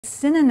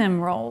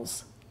Synonym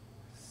rolls.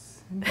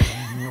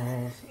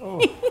 Synonym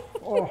rolls.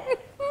 Oh,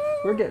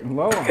 we're getting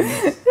low on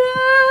this.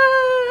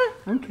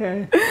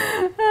 Okay.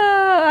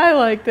 I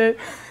liked it.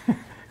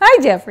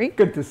 Hi, Jeffrey.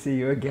 Good to see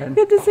you again.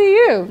 Good to see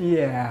you.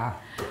 Yeah.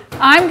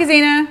 I'm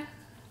Gesine.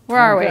 Where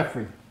are we?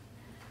 Jeffrey.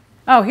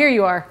 Oh, here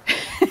you are.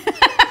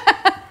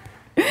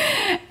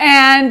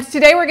 And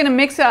today we're going to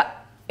mix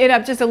it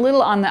up just a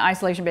little on the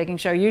isolation baking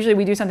show. Usually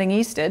we do something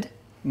yeasted.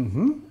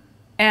 Mm-hmm.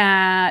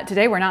 And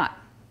today we're not.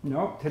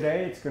 Nope,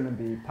 today it's going to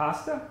be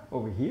pasta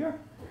over here.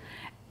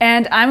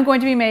 And I'm going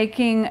to be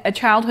making a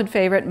childhood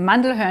favorite,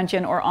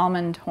 Mandelhörnchen or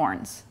almond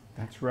horns.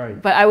 That's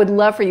right. But I would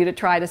love for you to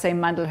try to say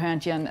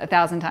Mandelhörnchen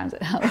 1,000 times.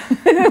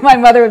 My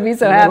mother would be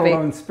so happy. Let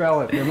alone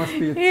spell it. There must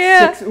be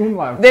 6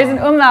 umlauts. There's an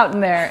umlaut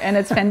in there, and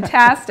it's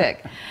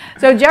fantastic.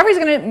 So Jeffrey's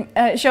going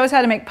to show us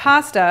how to make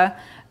pasta,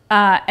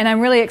 and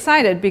I'm really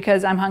excited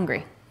because I'm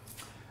hungry.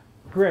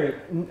 Great.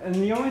 And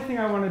the only thing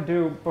I want to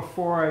do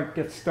before I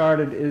get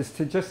started is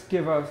to just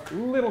give a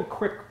little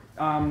quick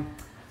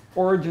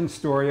origin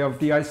story of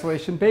the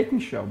Isolation Baking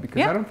Show,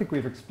 because I don't think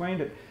we've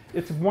explained it.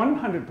 It's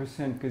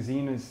 100%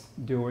 Gesine's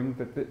doing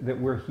that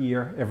we're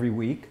here every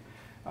week.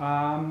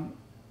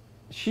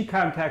 She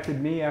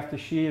contacted me after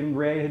she and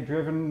Ray had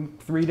driven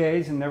 3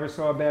 days and never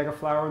saw a bag of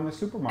flour in the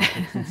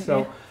supermarkets. And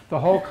so the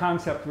whole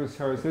concept was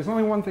hers. There's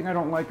only one thing I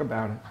don't like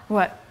about it.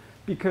 What?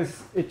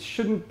 Because it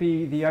shouldn't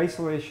be the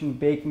Isolation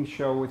Baking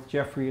Show with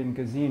Jeffrey and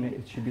Gesine.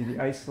 It should be the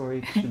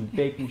Isolation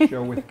Baking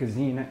Show with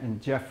Gesine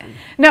and Jeffrey.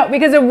 No,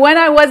 because when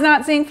I was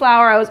not seeing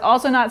flour, I was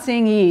also not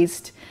seeing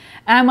yeast.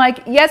 And I'm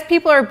like, yes,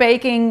 people are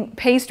baking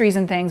pastries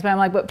and things, but I'm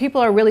like, what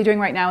people are really doing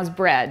right now is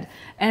bread.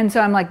 And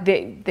so I'm like,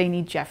 they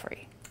need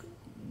Jeffrey.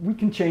 We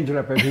can change it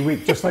up every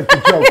week, just like the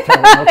joke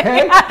telling,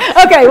 okay?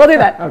 Okay, we'll do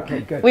that.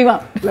 Okay, good. We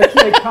won't. Let's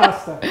make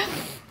pasta.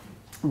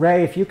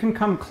 Ray, if you can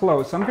come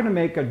close, I'm going to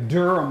make a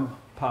Durum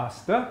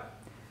pasta.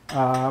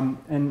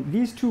 And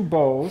these 2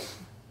 bowls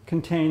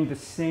contain the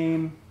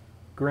same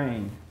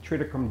grain,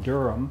 Triticum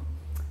durum.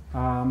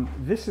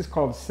 This is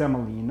called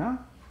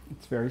semolina.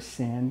 It's very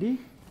sandy.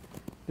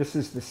 This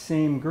is the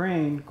same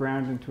grain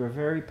ground into a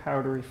very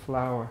powdery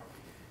flour.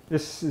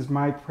 This is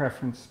my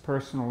preference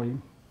personally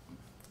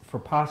for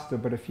pasta,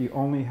 but if you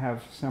only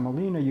have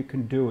semolina, you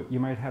can do it.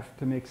 You might have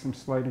to make some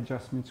slight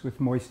adjustments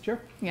with moisture,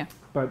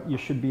 but you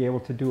should be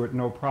able to do it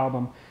no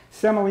problem.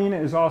 Semolina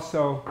is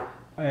also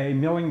a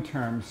milling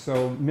term,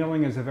 so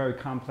milling is a very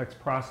complex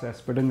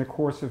process, but in the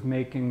course of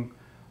making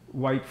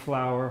white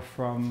flour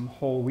from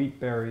whole wheat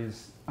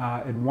berries,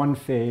 in one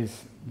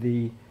phase,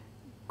 the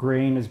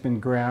grain has been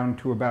ground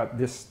to about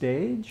this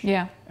stage,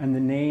 and the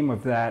name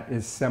of that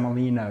is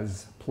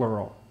semolinas,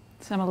 plural.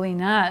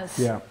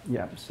 Semolinas.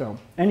 Yeah. So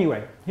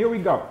anyway, here we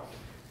go.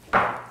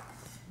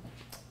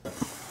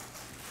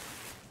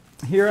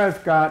 Here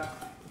I've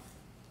got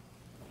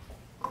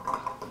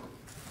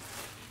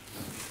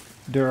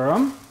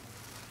durum.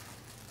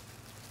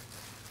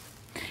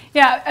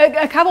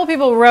 Yeah, a couple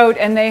people wrote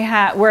and they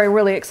were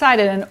really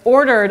excited and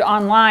ordered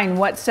online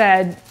what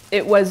said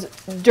it was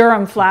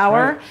durum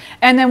flour. Right.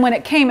 And then when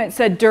it came, it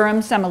said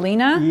durum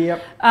semolina.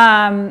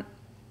 Yep.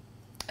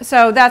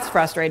 So that's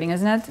frustrating,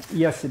 isn't it?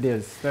 Yes, it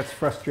is. That's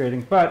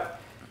frustrating. But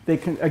they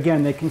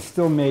can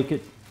still make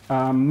it.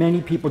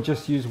 Many people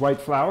just use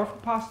white flour for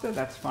pasta.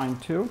 That's fine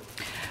too.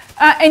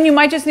 And you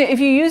might just need,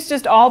 if you use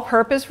just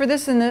all-purpose for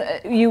this,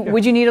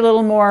 would you need a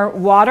little more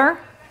water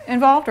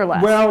involved or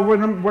less? Well,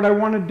 what I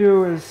want to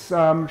do is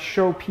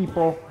show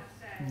people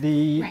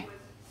the... Right.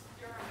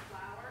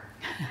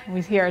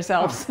 We hear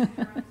ourselves.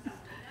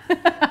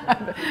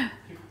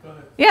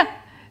 Yeah.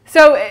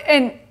 So,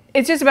 and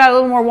it's just about a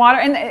little more water.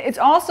 And it's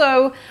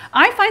also,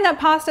 I find that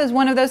pasta is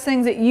one of those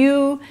things that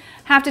you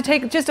have to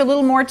take just a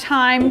little more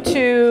time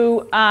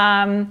to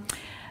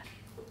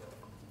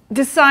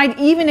decide,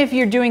 even if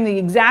you're doing the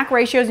exact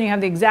ratios and you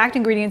have the exact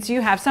ingredients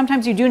you have,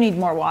 sometimes you do need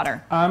more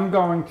water. I'm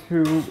going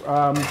to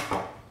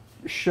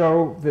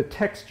show the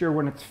texture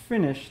when it's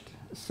finished,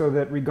 so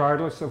that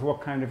regardless of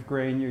what kind of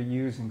grain you're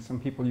using, some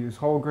people use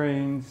whole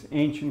grains,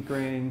 ancient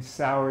grains,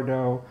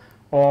 sourdough,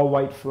 all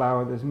white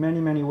flour. There's many,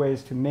 many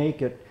ways to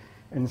make it.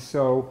 And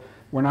so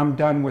when I'm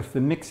done with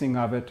the mixing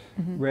of it,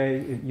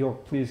 Ray, you'll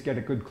please get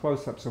a good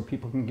close-up so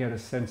people can get a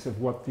sense of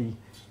what the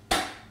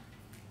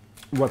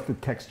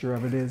texture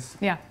of it is.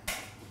 Yeah.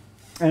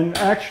 And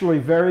actually,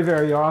 very,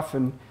 very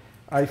often,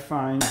 I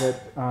find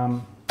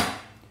that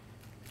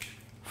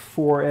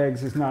 4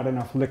 eggs is not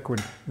enough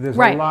liquid. There's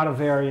a lot of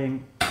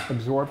varying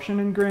absorption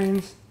in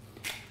grains.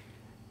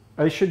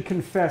 I should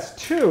confess,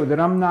 too, that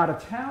I'm not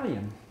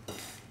Italian.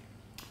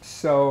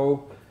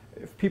 So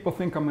if people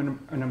think I'm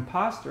an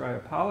imposter, I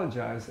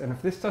apologize. And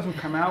if this doesn't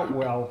come out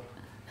well,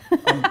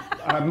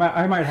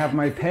 I might have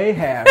my pay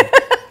halved.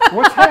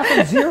 What's half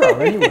of 0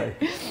 anyway?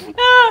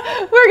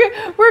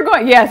 We're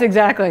going, yes,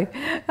 exactly.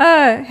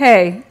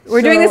 Hey,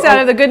 we're doing this out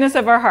of the goodness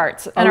of our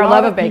hearts and our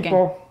love of baking.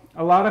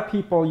 A lot of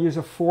people use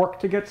a fork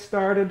to get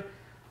started.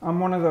 I'm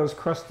one of those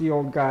crusty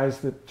old guys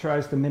that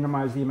tries to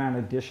minimize the amount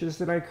of dishes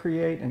that I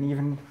create, and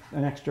even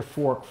an extra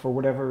fork for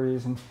whatever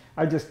reason.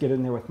 I just get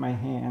in there with my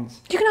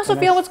hands. You can also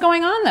feel what's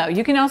going on, though.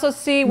 You can also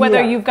see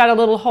whether you've got a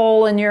little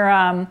hole in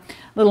your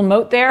little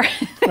moat there.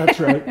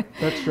 That's right.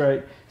 That's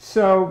right.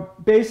 So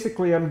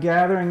basically, I'm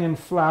gathering in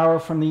flour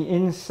from the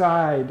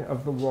inside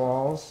of the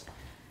walls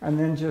and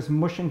then just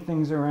mushing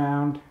things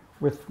around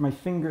with my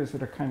fingers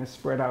that are kind of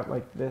spread out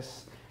like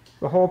this.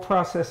 The whole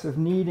process of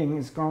kneading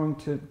is going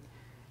to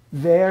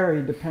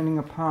vary depending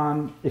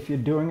upon if you're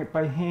doing it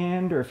by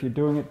hand or if you're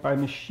doing it by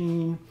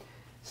machine.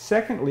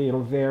 Secondly,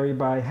 it'll vary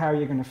by how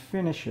you're going to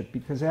finish it,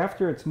 because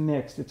after it's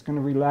mixed, it's going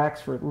to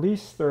relax for at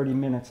least 30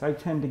 minutes. I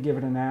tend to give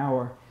it an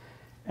hour,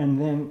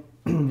 and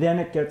then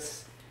it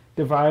gets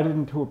divided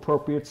into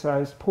appropriate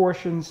sized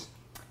portions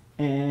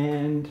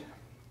and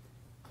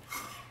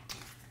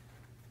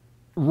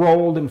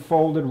rolled and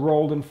folded,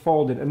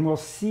 and we'll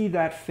see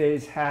that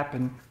phase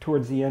happen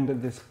towards the end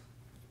of this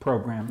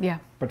program. Yeah.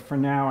 But for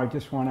now, I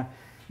just want to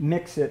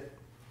mix it.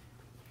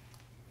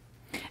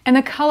 And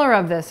the color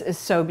of this is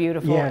so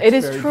beautiful. Yeah, it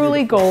is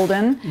truly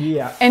golden.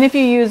 Yeah. And if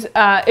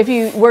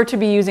you were to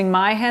be using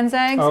my hen's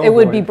eggs, it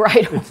would be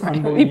bright orange.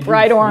 It would be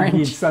bright orange. You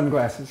need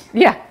sunglasses.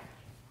 Yeah.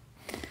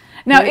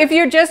 Now, if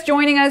you're just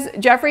joining us,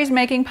 Jeffrey's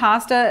making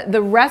pasta.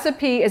 The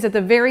recipe is at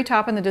the very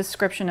top in the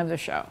description of the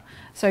show.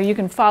 So you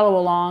can follow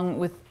along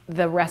with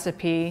the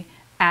recipe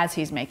as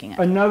he's making it.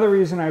 Another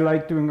reason I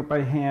like doing it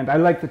by hand, I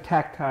like the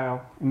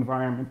tactile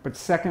environment, but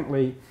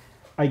secondly,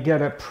 I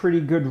get a pretty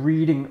good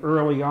reading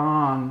early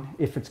on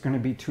if it's going to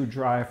be too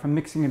dry. If I'm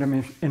mixing it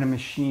in a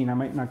machine, I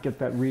might not get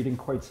that reading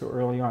quite so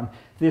early on.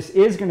 This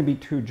is going to be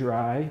too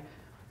dry.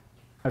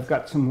 I've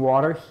got some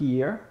water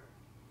here.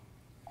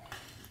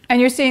 And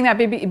you're seeing that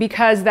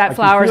because that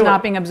flour is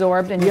not being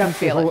absorbed, and you can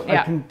feel it.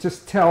 Yeah. I can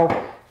just tell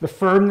the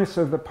firmness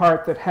of the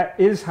part that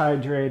is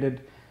hydrated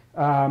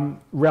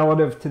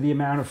relative to the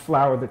amount of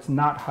flour that's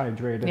not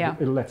hydrated. Yeah.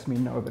 It lets me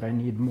know that I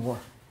need more.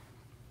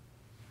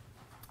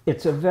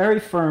 It's a very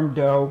firm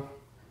dough.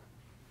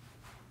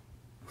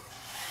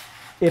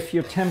 If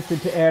you're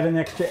tempted to add an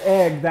extra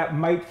egg, that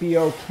might be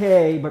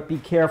okay, but be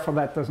careful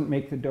that doesn't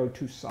make the dough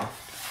too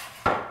soft.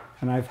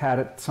 And I've had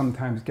it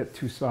sometimes get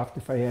too soft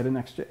if I add an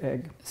extra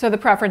egg. So the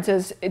preference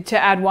is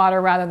to add water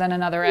rather than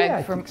another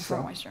egg for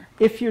moisture.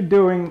 If you're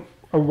doing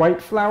a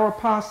white flour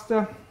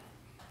pasta,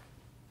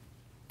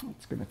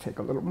 it's going to take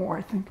a little more,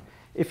 I think.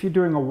 If you're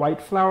doing a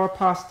white flour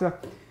pasta,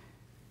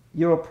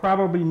 you'll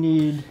probably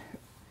need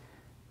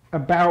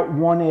about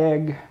 1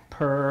 egg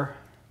per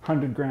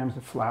 100 grams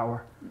of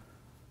flour.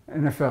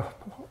 And if a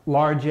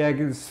large egg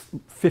is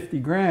 50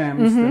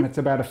 grams, then it's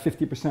about a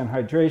 50%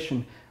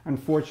 hydration.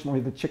 Unfortunately,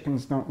 the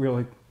chickens don't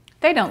really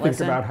think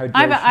listen. About hydration.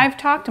 I've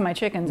talked to my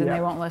chickens and they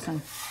won't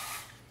listen.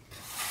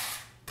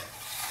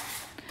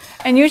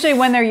 And usually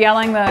when they're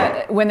yelling,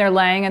 when they're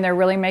laying and they're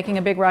really making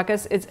a big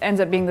ruckus, it ends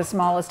up being the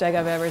smallest egg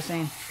I've ever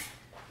seen.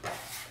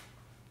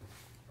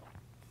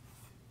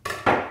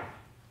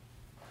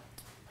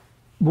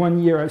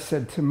 One year I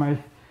said to my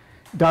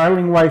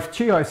darling wife,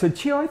 Chio, I said,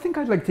 Chio, I think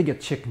I'd like to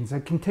get chickens. I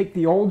can take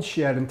the old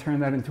shed and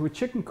turn that into a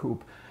chicken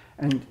coop.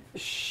 And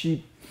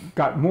she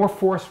got more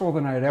forceful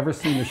than I had ever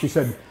seen her. She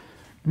said,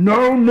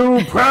 no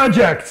new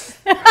projects.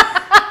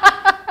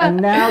 And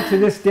now to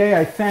this day,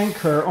 I thank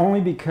her only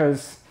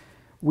because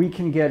we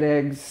can get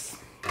eggs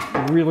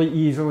really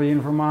easily in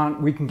Vermont.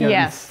 We can get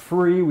them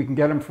free. We can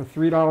get them for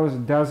 $3 a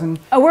dozen.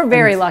 Oh, we're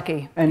very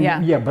lucky. And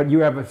yeah, but you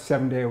have a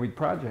 7-day-a-week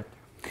project.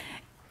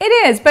 It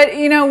is, but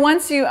you know,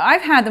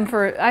 I've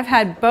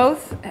had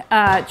both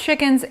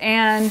chickens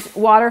and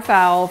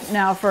waterfowl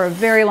now for a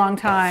very long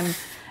time,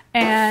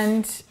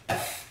 and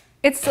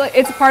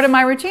it's part of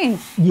my routine.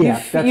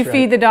 Yeah, you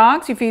feed the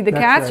dogs, you feed the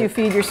cats, you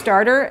feed your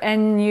starter,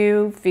 and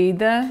you feed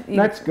the.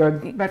 That's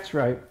good. That's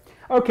right.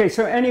 Okay,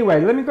 so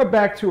anyway, let me go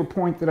back to a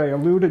point that I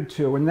alluded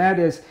to, and that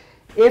is,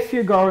 if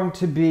you're going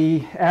to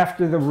be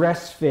after the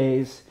rest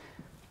phase,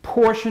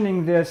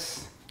 portioning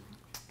this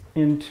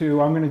into,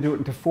 I'm going to do it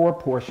into 4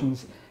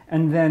 portions.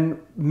 And then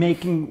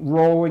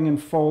rolling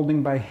and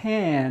folding by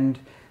hand,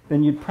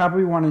 then you'd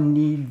probably want to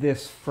knead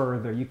this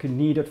further. You can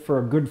knead it for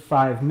a good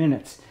 5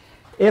 minutes.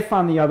 If,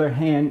 on the other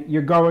hand,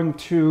 you're going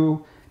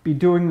to be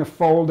doing the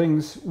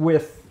foldings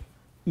with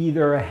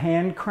either a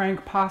hand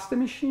crank pasta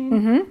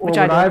machine, or what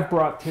I've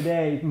brought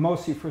today,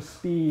 mostly for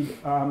speed,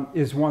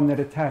 is one that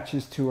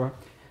attaches to a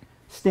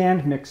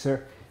stand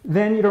mixer,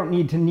 then you don't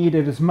need to knead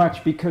it as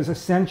much, because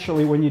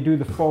essentially when you do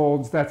the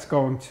folds, that's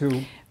going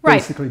to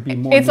basically be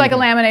more It's like a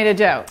laminated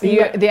dough.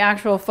 The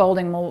actual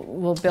folding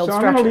will build structure. So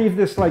I'm going to leave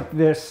this like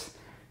this.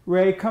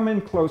 Ray, come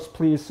in close,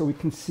 please, so we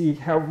can see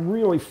how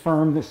really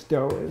firm this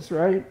dough is,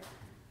 right?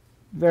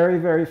 Very,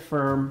 very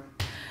firm.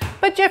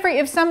 But Jeffrey,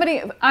 if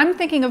somebody, I'm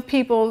thinking of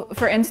people,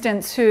 for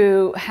instance,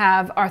 who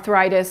have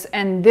arthritis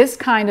and this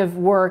kind of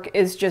work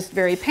is just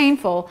very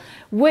painful,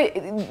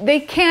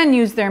 they can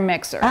use their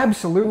mixer.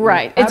 Absolutely.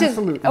 Right.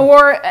 Absolutely.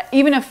 Or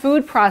even a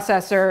food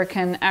processor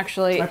can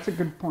actually. That's a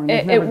good point.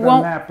 I've never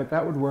done that, but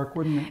that would work,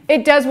 wouldn't it?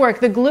 It does work.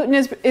 The gluten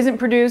isn't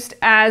produced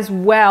as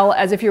well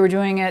as if you were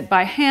doing it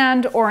by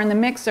hand or in the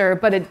mixer,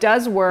 but it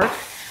does work.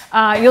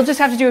 You'll just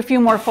have to do a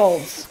few more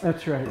folds.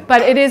 That's right.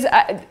 But it is,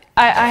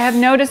 I have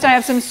noticed I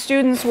have some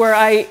students where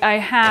I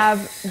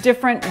have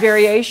different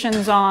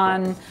variations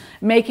on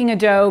making a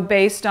dough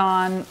based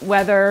on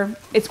whether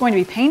it's going to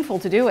be painful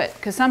to do it.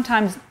 Because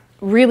sometimes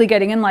really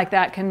getting in like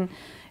that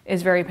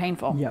is very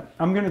painful. Yeah.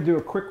 I'm going to do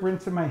a quick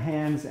rinse of my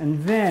hands,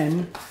 and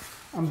then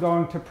I'm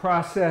going to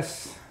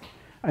process.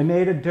 I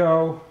made a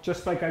dough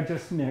just like I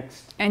just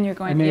mixed. And you're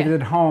going I made it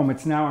at home.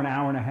 It's now an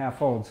hour and a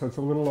half old, so it's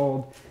a little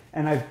old.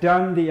 And I've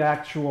done the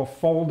actual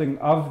folding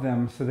of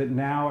them so that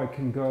now I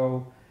can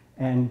go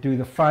and do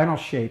the final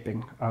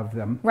shaping of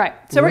them. Right.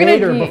 So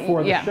later,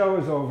 before the show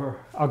is over,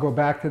 I'll go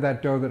back to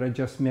that dough that I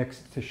just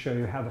mixed to show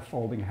you how the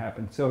folding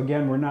happened. So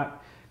again, we're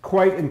not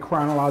quite in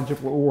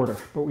chronological order,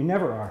 but we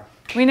never are.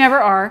 We never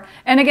are.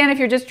 And again, if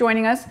you're just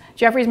joining us,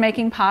 Jeffrey's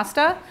making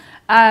pasta.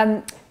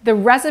 The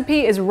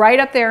recipe is right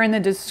up there in the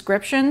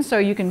description, so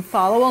you can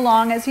follow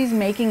along as he's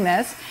making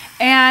this.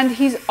 And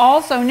he's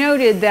also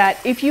noted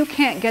that if you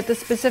can't get the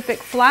specific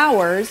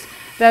flours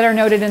that are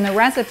noted in the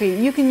recipe,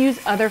 you can use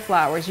other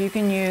flours. You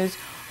can use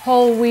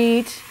whole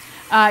wheat,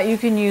 you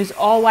can use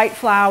all white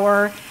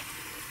flour.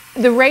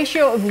 The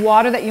ratio of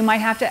water that you might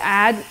have to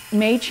add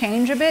may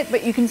change a bit,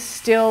 but you can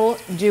still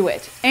do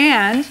it.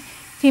 And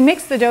he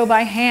mixed the dough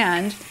by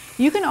hand.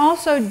 You can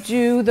also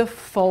do the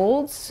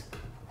folds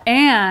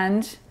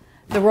and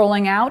the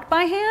rolling out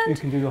by hand. You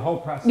can do the whole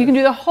process. You can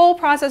do the whole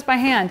process by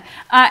hand.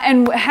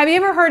 And have you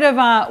ever heard of,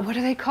 what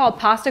are they called,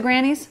 pasta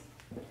grannies?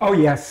 Oh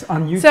yes,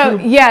 on YouTube. So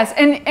yes,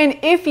 and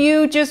if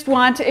you just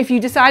want to, if you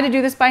decide to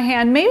do this by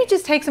hand, maybe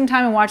just take some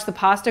time and watch the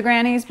pasta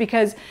grannies,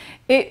 because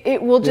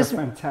it will just,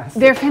 they're fantastic.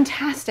 They're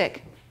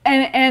fantastic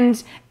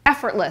and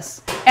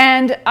effortless.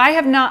 And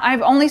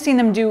I've only seen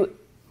them do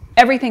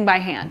everything by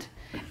hand.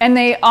 And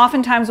they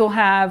oftentimes will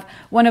have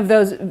one of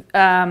those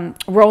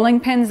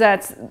rolling pins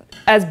that's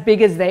as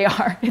big as they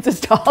are. It's as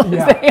tall as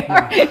they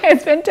are.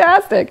 It's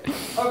fantastic.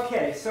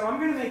 Okay, so I'm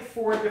going to make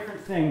 4 different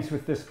things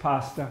with this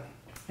pasta,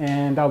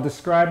 and I'll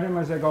describe them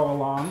as I go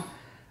along.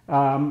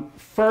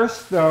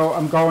 First, though,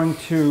 I'm going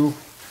to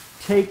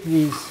take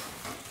these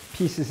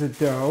pieces of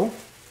dough,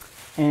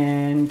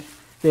 and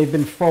they've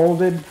been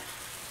folded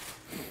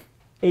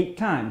 8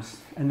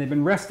 times, and they've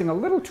been resting a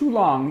little too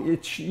long.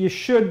 You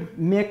should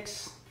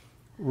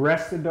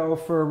rest the dough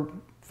for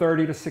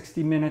 30 to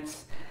 60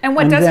 minutes. And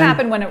what does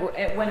happen when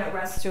it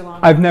rests too long?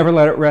 I've never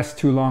let it rest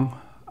too long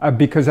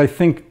because I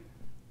think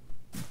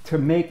to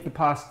make the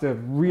pasta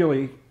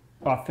really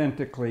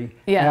authentically,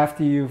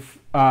 after you've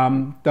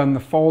done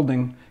the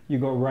folding, you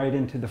go right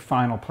into the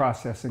final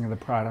processing of the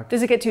product.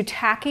 Does it get too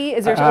tacky?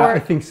 Is there? I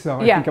think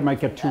so. I think it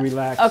might get too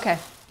relaxed. Okay.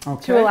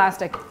 Too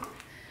elastic.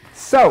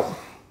 So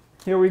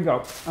here we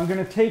go. I'm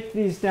going to take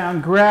these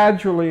down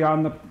gradually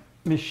on the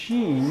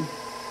machine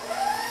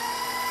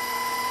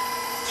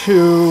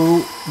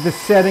to the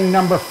setting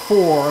number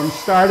 4. I'm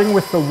starting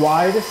with the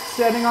widest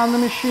setting on the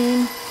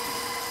machine,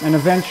 and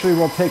eventually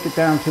we'll take it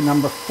down to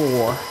number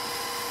 4.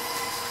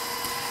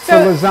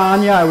 So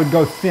lasagna, I would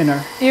go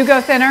thinner. You go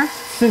thinner?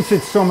 Since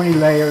it's so many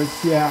layers,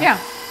 yeah.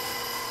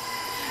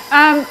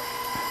 And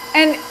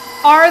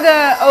are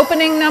the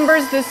opening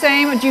numbers the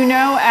same, do you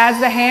know, as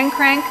the hand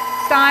crank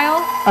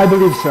style? I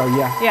believe so,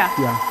 yeah. Yeah.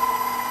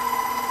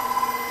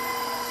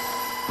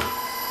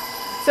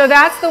 So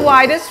that's the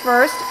widest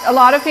first. A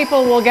lot of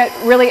people will get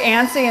really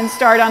antsy and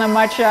start on a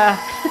much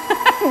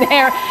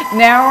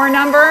narrower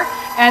number,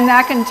 and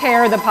that can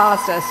tear the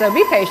pasta. So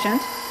be patient.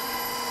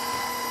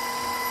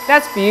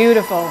 That's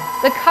beautiful.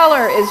 The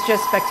color is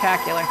just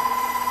spectacular.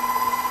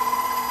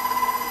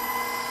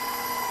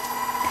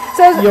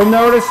 So you'll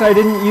notice I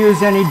didn't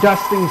use any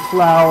dusting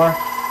flour.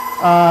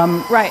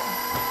 Right.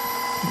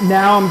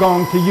 Now I'm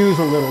going to use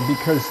a little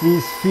because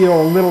these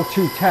feel a little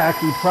too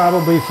tacky,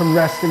 probably from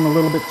resting a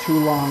little bit too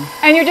long.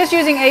 And you're just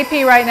using AP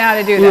right now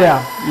to do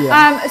that?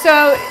 Yeah.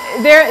 So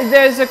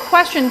there's a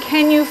question,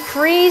 can you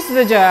freeze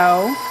the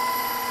dough?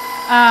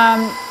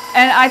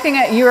 And I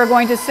think you are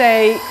going to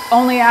say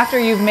only after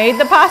you've made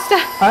the pasta?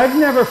 I've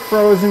never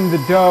frozen the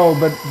dough,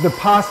 but the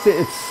pasta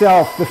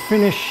itself, the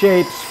finished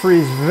shapes,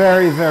 freeze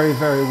very, very,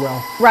 very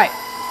well. Right.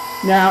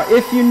 Now,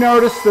 if you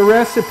notice the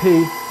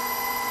recipe,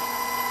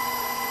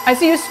 I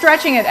see you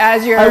stretching it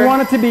as you're... I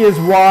want it to be as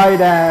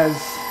wide as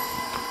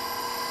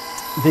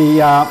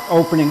the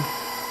opening.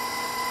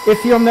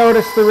 If you'll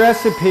notice the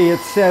recipe, it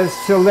says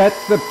to let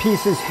the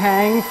pieces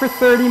hang for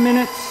 30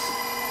 minutes.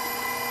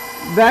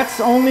 That's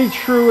only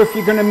true if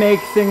you're going to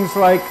make things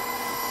like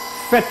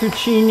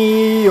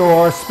fettuccine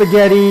or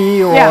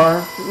spaghetti or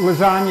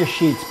lasagna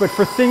sheets. But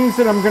for things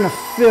that I'm going to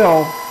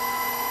fill,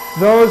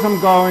 those I'm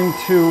going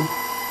to,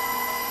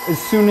 as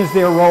soon as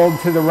they're rolled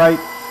to the right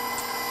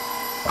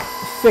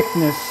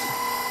thickness,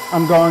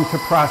 I'm going to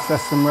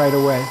process them right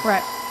away.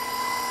 Right.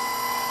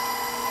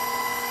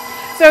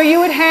 So you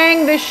would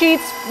hang the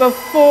sheets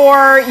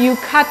before you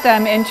cut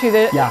them into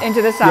the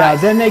size. Yeah,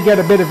 then they get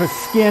a bit of a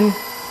skin.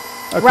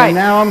 Okay, right.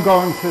 Now I'm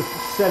going to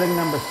setting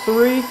number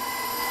 3.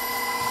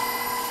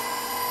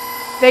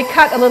 They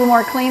cut a little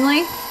more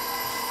cleanly?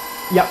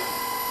 Yep.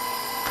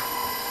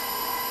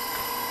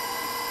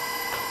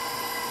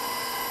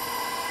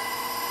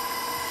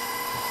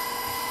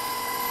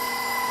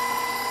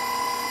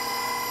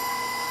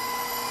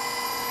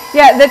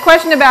 Yeah, the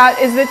question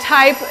about is the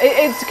type,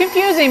 it's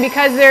confusing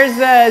because there's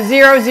the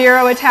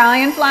 00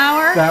 Italian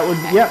flour. That would,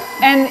 yep.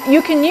 And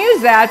you can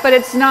use that, but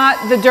it's not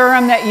the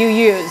durum that you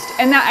used.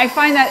 And I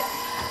find that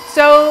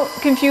so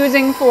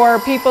confusing for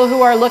people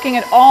who are looking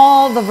at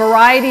all the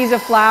varieties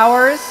of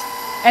flours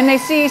and they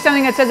see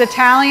something that says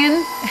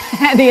Italian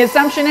and the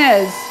assumption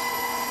is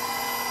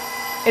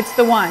it's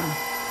the one.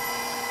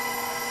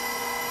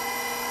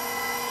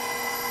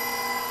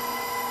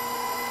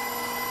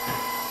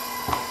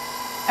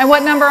 And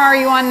what number are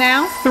you on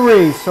now?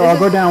 3, so I'll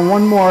go down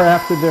one more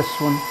after this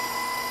one.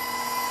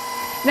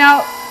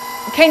 Now,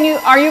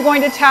 are you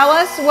going to tell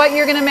us what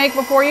you're going to make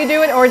before you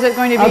do it, or is it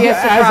going to be a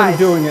surprise? As I'm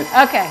doing it.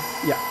 Okay.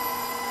 Yeah.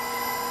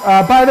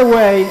 By the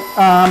way,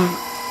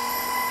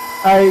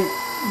 I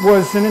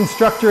was an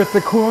instructor at the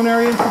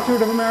Culinary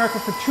Institute of America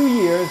for 2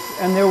 years,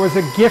 and there was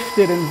a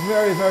gifted and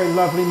very, very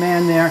lovely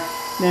man there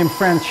named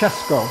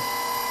Francesco.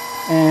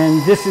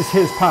 And this is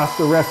his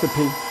pasta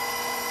recipe.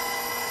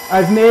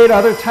 I've made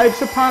other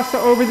types of pasta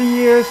over the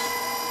years,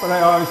 but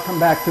I always come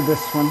back to this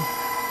one.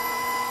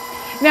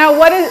 Now,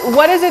 what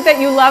is it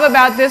that you love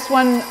about this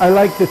one? I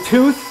like the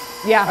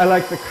tooth. Yeah. I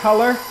like the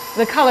color.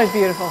 The color's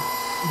beautiful.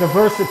 The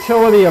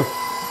versatility of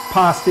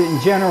pasta in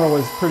general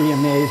is pretty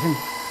amazing.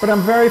 But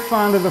I'm very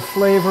fond of the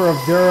flavor of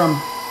durum.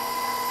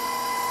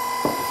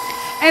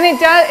 And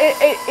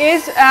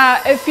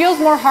it feels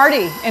more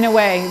hearty in a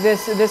way,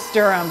 this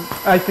durum.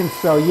 I think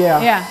so, yeah.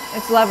 Yeah,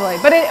 it's lovely.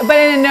 But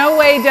in no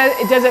way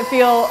does it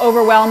feel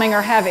overwhelming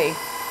or heavy.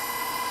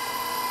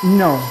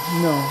 No,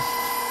 no.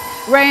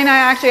 Ray and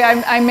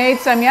I made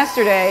some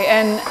yesterday,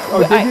 and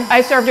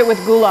I served it with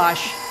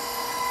goulash,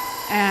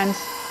 and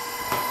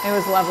it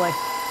was lovely.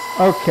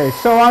 Okay,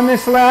 so on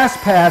this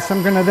last pass,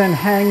 I'm going to then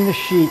hang the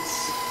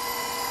sheets.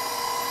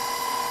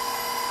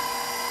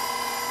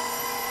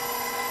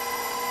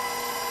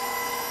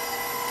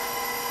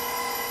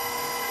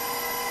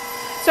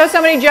 So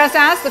somebody just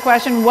asked the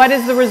question, what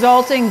is the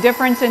resulting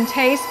difference in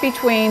taste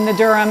between the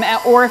durum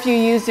or if you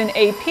used an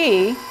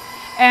AP?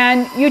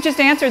 And you just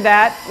answered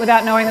that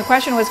without knowing the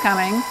question was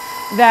coming,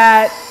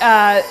 that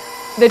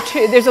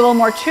there's a little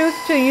more tooth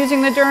to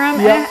using the durum,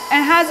 yep.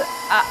 and has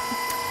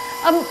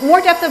a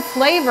more depth of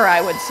flavor, I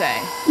would say.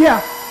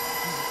 Yeah.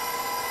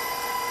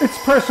 It's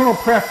personal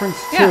preference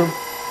too. Yeah.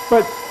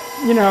 But,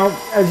 you know,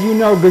 as you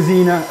know,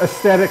 Gesine,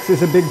 aesthetics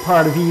is a big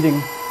part of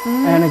eating.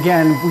 Mm-hmm. And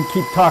again, we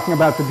keep talking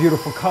about the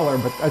beautiful color,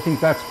 but I think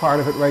that's part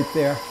of it right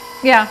there.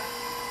 Yeah.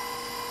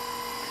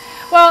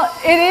 Well,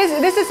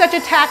 this is such a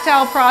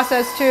tactile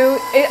process too.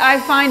 I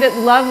find it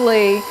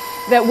lovely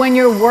that when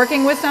you're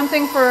working with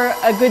something for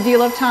a good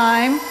deal of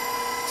time,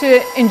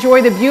 to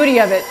enjoy the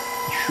beauty of it.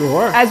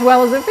 Sure. As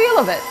well as the feel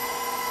of it.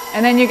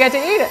 And then you get to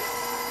eat it.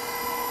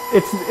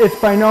 It's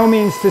by no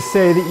means to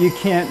say that you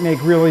can't make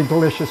really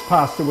delicious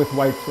pasta with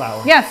white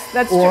flour. Yes,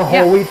 that's true. Or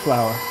whole wheat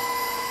flour.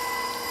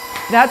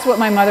 That's what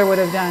my mother would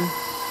have done,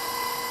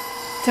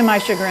 to my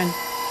chagrin.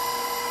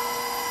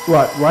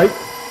 What, white?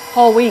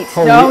 Whole wheat.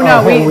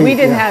 We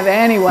didn't have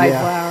any white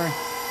flour.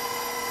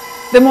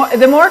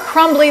 The more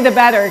crumbly, the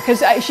better,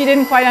 because she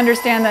didn't quite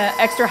understand the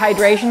extra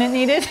hydration it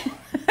needed.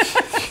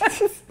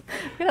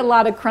 We had a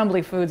lot of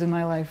crumbly foods in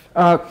my life.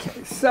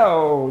 Okay,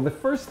 so the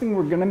first thing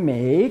we're going to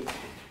make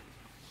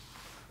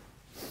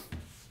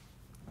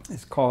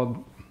is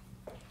called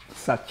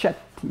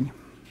sacchetti.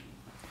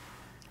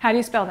 How do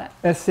you spell that?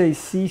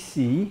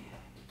 Sacchetti.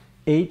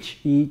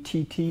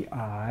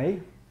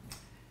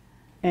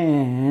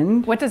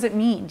 And what does it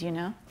mean? Do you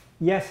know?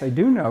 Yes, I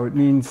do know. It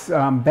means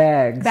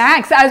bags.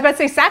 Bags. I was about to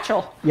say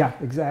satchel. Yeah,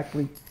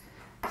 exactly.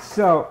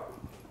 So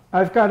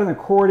I've got an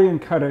accordion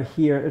cutter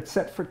here. It's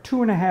set for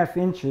 2.5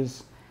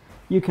 inches.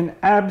 You can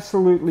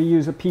absolutely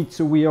use a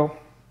pizza wheel.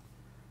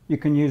 You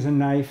can use a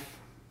knife,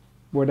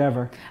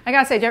 whatever. I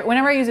gotta say,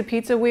 whenever I use a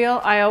pizza wheel,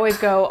 I always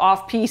go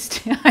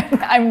off-piste.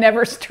 I'm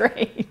never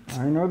straight.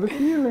 I know the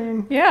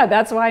feeling. Yeah,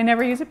 that's why I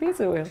never use a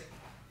pizza wheel.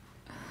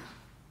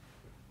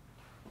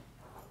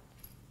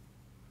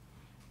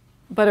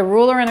 But a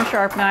ruler and a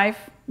sharp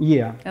knife,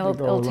 yeah,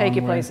 it'll take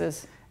you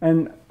places.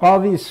 And all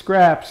these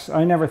scraps,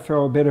 I never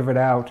throw a bit of it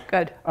out.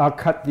 Good. I'll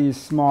cut these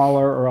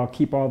smaller, or I'll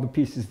keep all the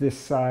pieces this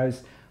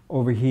size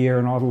over here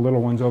and all the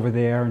little ones over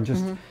there, and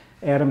just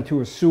add them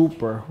to a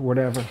soup or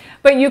whatever.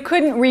 But you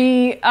couldn't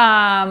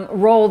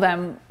roll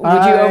them.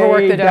 Would you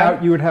overwork the dough? I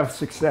doubt you would have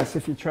success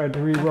if you tried to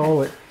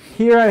re-roll it.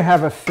 Here I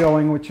have a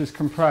filling which is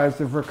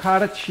comprised of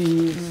ricotta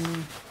cheese,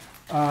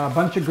 a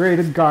bunch of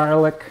grated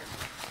garlic,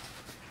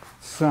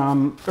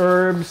 some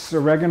herbs,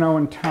 oregano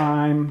and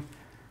thyme,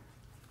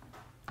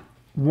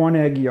 1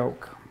 egg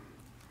yolk.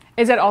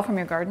 Is that all from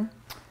your garden?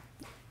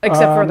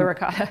 Except for the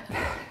ricotta.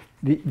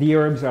 The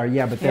herbs are,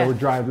 yeah, but they were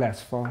dried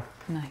last fall.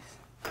 Nice.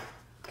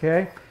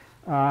 Okay.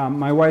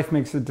 My wife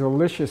makes a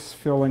delicious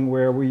filling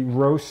where we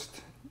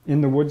roast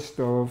in the wood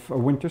stove a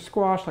winter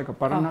squash, like a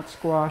butternut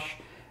squash,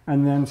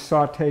 and then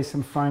saute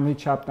some finely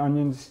chopped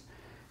onions,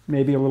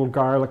 maybe a little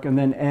garlic, and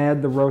then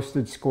add the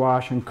roasted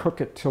squash and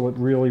cook it till it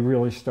really,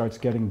 really starts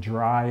getting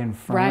dry and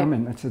firm. Right.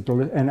 And it's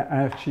and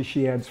actually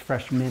she adds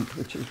fresh mint,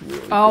 which is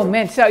really good.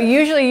 Mint. So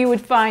usually you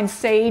would find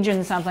sage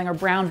in something, or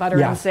brown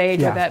butter and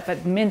sage with that,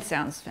 but mint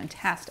sounds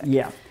fantastic.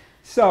 Yeah.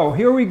 So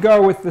here we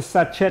go with the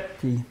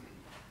sacchetti.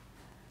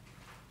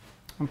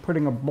 I'm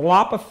putting a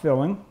blob of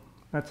filling.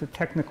 That's a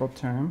technical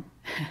term.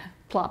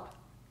 Plop.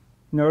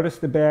 Notice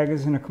the bag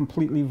is in a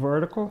completely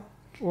vertical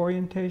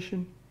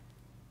orientation.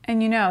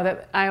 And you know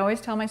that I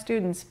always tell my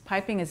students,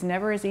 piping is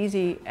never as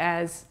easy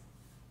as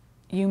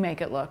you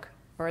make it look,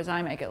 or as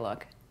I make it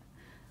look.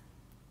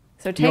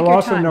 So take your time. You'll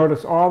also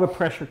notice all the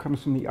pressure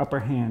comes from the upper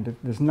hand.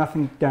 There's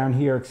nothing down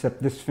here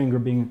except this finger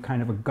being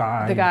kind of a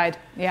guide. The guide,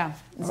 yeah.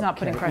 It's not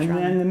putting pressure on.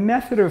 And then the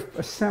method of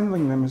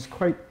assembling them is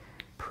quite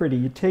pretty.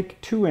 You take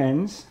two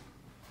ends,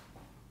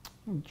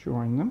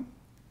 join them.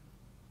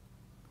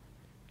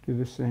 Do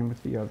the same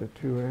with the other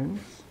two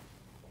ends.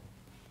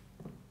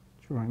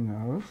 Join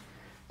those.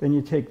 Then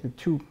you take the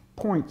 2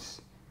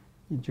 points,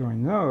 you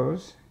join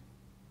those,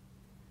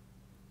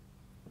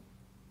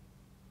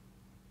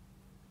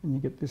 and you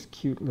get this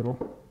cute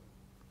little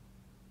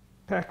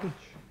package.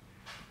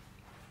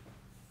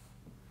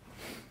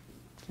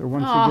 So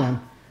once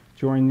again,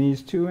 join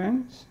these 2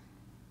 ends,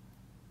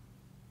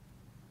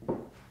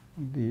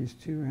 these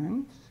 2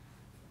 ends.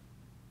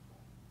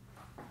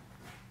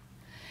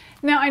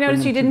 Now I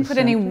noticed you didn't put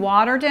any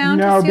water down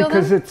to seal them? No,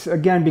 because it's,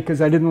 again,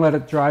 because I didn't let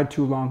it dry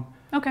too long.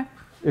 Okay.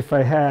 If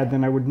I had,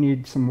 then I would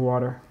need some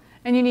water.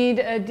 And you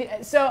need,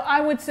 so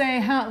I would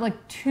say,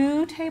 like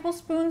 2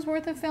 tablespoons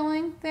worth of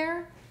filling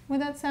there?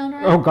 Would that sound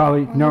right? Oh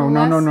golly,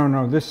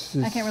 no. This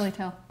is, I can't really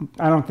tell.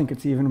 I don't think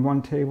it's even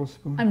 1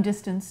 tablespoon. I'm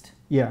distanced.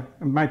 Yeah,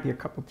 it might be a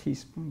couple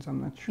teaspoons,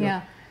 I'm not sure.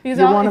 Yeah. Because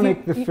you want to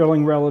make the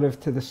filling relative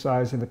to the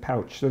size of the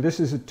pouch. So this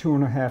is a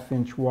 2.5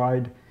 inch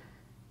wide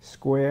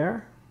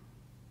square.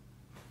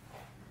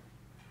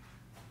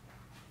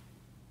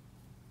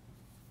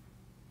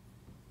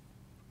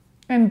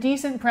 And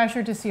decent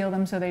pressure to seal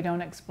them so they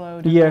don't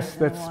explode. Yes,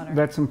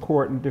 that's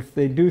important. If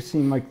they do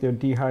seem like they're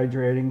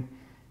dehydrating,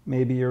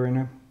 maybe you're in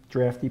a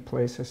drafty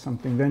place or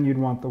something, then you'd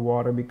want the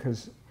water,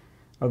 because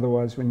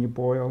otherwise when you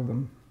boil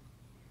them,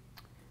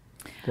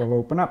 they'll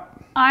open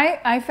up.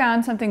 I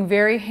found something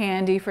very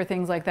handy for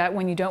things like that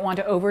when you don't want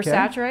to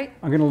oversaturate. Okay.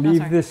 I'm going to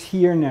leave this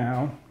here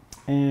now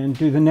and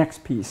do the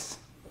next piece.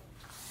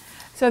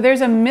 So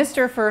there's a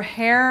mister for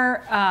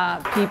hair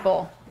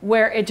people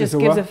where it just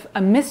gives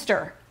a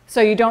mister. So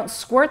you don't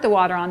squirt the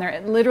water on there.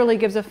 It literally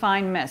gives a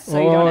fine mist, so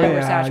you don't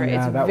oversaturate.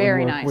 Yeah, it's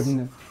very nice.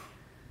 Wouldn't it?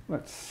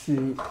 Let's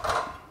see.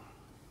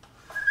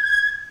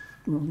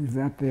 We'll leave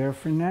that there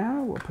for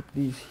now. We'll put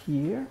these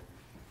here.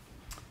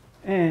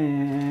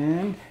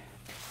 And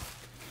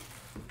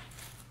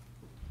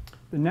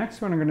the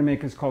next one I'm going to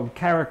make is called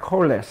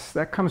caracoles.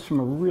 That comes from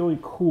a really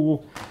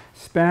cool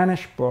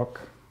Spanish book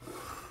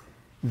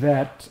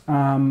that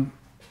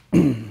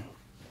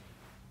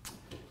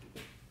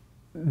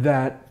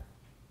that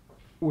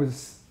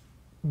was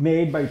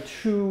made by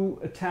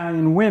 2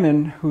 Italian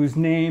women whose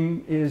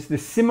name is the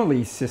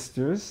Simile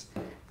sisters.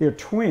 They're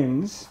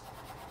twins,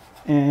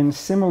 and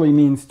simile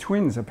means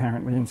twins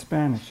apparently in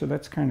Spanish, so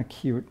that's kind of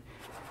cute.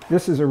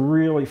 This is a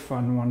really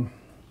fun one.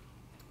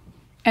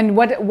 And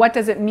what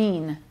does it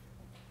mean?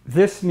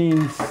 This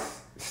means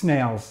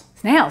snails.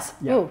 Snails?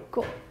 Yeah. Oh,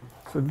 cool.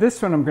 So this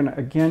one I'm going to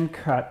again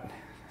cut.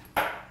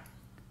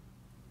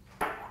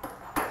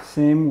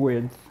 Same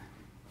width.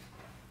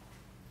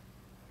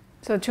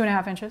 So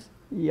 2.5 inches?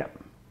 Yep.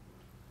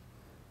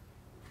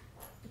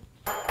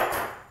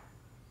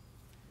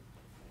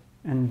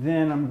 And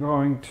then I'm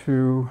going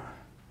to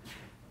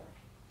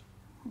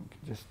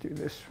just do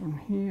this from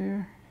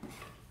here.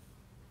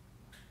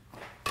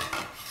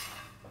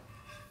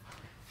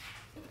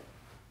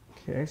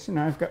 Okay, so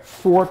now I've got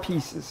 4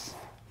 pieces.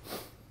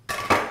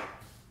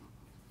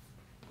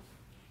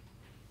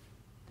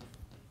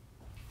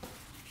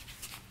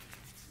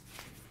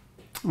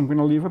 I'm going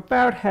to leave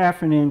about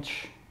 1/2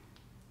 inch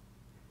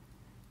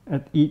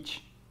at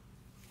each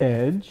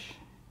edge.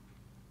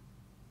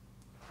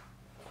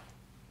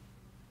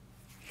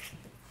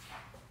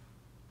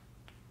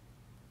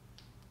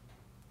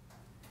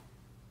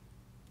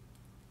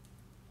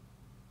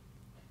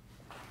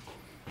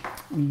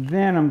 And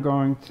then I'm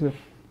going to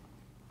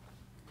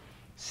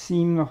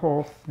seam the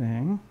whole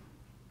thing.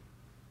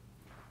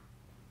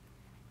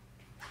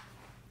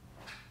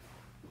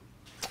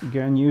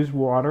 Again, use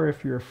water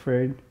if you're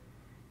afraid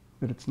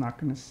that it's not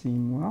going to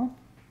seam well.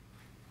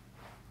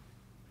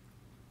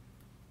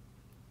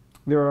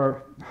 There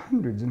are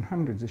hundreds and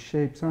hundreds of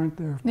shapes, aren't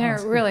there? There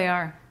really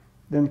are.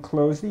 Then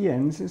close the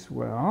ends as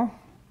well.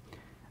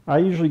 I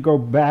usually go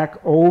back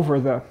over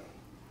the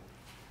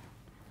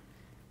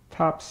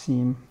top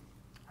seam.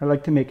 I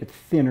like to make it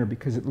thinner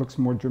because it looks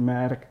more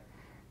dramatic.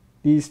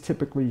 These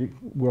typically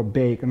will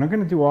bake, and I'm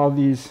going to do all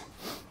these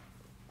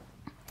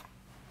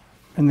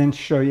and then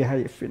show you how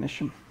you finish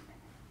them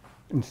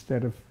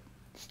instead of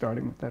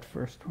starting with that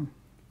first one.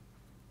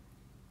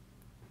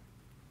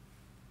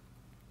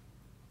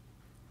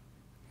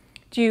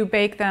 Do you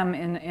bake them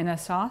in a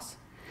sauce?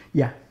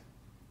 Yeah.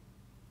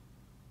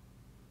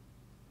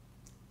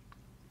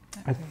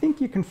 I think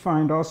you can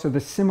find also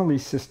the Simile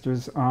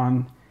Sisters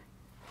on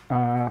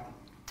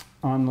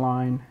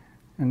online,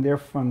 and they're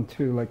fun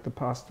too, like the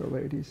pasta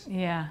ladies.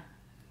 Yeah,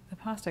 the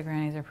pasta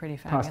grannies are pretty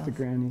fabulous. Pasta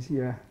grannies,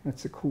 yeah,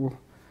 that's a cool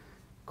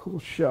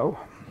show.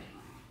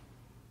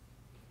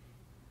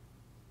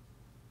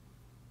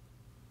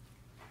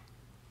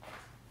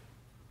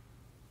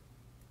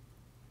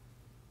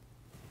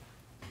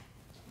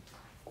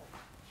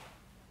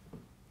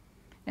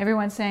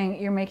 Everyone's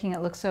saying you're making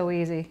it look so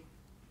easy.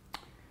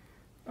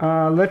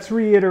 Let's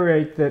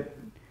reiterate that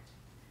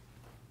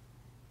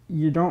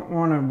you don't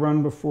want to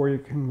run before you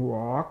can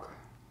walk.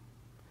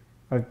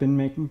 I've been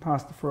making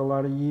pasta for a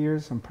lot of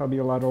years. I'm probably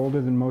a lot older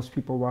than most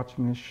people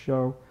watching this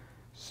show.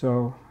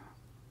 So,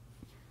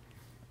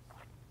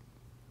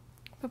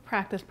 but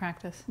practice,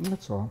 practice.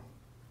 That's all.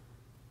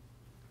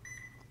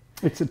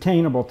 It's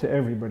attainable to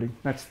everybody.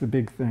 That's the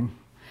big thing.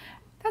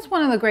 That's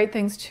one of the great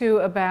things too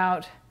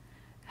about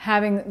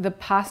having the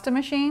pasta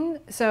machine.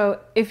 So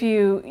if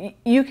you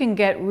can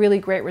get really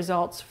great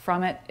results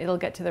from it, it'll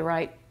get to the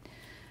right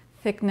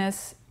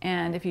thickness.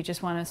 And if you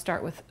just want to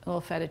start with a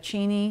little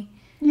fettuccine,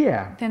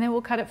 yeah, then it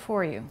will cut it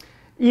for you.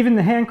 Even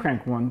the hand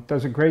crank one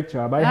does a great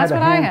job. I had a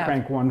hand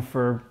crank one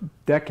for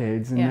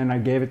decades, and then I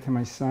gave it to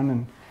my son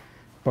and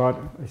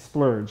I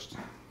splurged.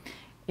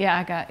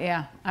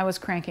 Yeah, I was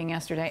cranking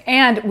yesterday.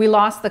 And we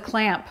lost the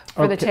clamp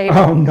for the table.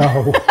 Oh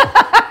no.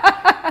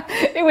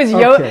 It was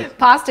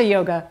pasta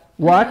yoga.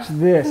 Watch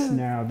this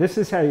now. This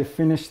is how you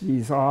finish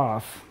these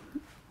off.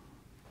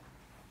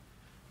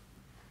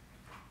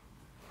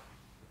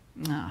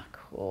 Ah,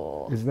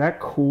 cool. Is that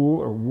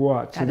cool or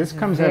what? That so this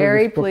comes out of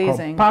this book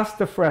called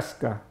Pasta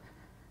Fresca.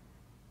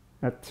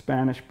 That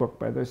Spanish book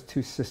by those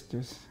two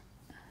sisters.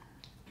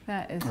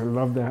 That is. I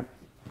love that.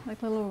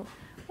 Like little.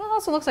 Well, it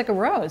also looks like a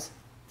rose.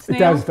 Snail, it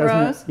does, doesn't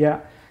rose. it? Yeah.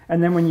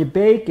 And then when you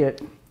bake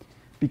it,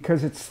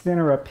 because it's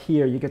thinner up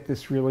here, you get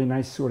this really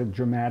nice sort of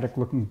dramatic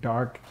looking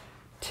dark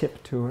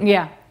tip to it.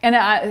 Yeah, and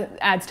it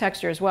adds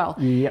texture as well.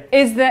 Yep.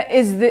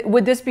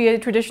 Would this be a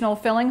traditional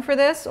filling for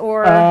this,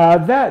 or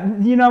that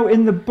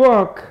in the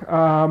book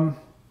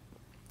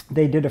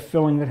they did a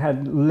filling that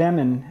had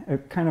lemon, a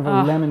kind of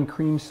a lemon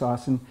cream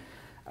sauce, and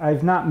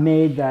I've not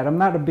made that. I'm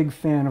not a big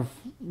fan of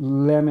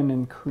lemon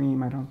and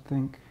cream, I don't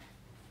think.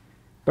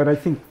 But I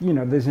think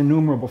there's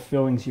innumerable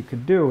fillings you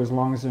could do as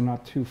long as they're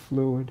not too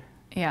fluid.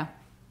 Yeah.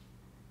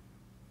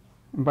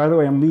 And by the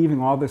way, I'm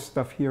leaving all this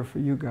stuff here for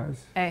you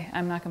guys. Hey,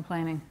 I'm not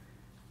complaining.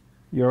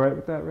 You all right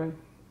with that, Ray?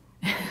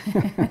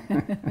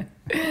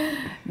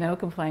 No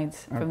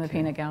complaints from the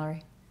peanut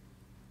gallery.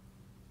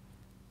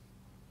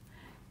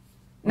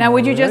 Now,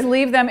 would you just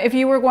leave them, if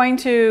you were going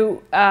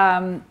to,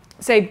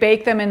 say,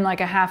 bake them in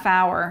like a half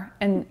hour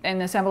and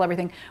assemble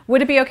everything,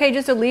 would it be okay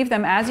just to leave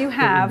them as you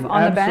have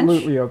on the bench?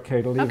 Absolutely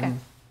okay to leave them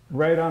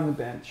right on the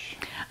bench.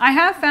 I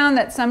have found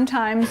that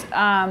sometimes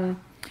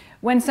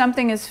when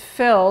something is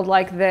filled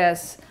like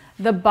this,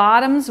 the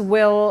bottoms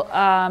will,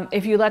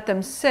 if you let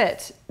them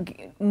sit,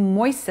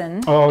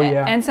 moisten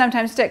and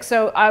sometimes stick.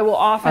 So I will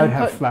often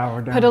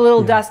put a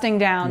little dusting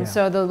down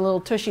so the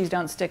little tushies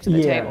don't stick to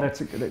the table. Yeah,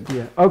 that's a good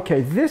idea.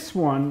 Okay, this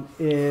one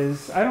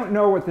is, I don't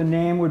know what the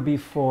name would be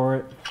for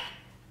it,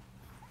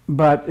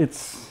 but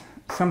it's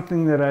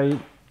something that I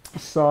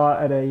saw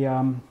at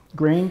a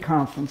grain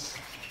conference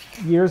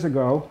years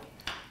ago,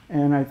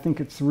 and I think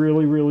it's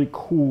really, really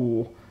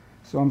cool.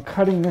 So I'm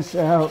cutting this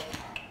out.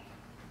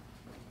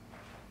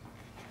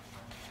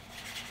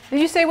 Did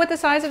you say what the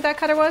size of that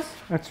cutter was?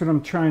 That's what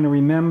I'm trying to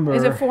remember.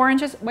 Is it 4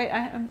 inches? Wait,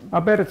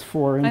 I'll bet it's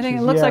 4 inches. I think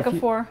it looks like a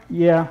 4.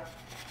 Yeah.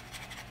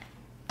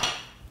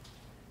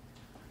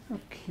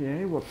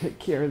 Okay, we'll take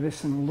care of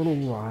this in a little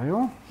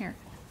while. Here.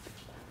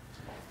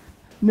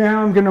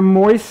 Now I'm going to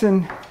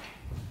moisten.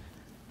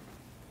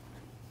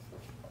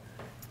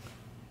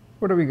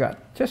 What do we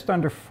got? Just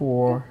under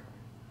 4.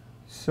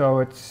 So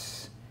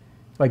it's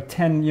like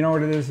 10, you know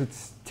what it is?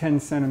 It's 10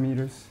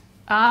 centimeters.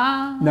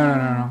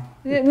 No.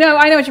 No,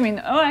 I know what you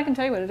mean. Oh, I can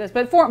tell you what it is.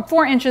 But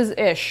 4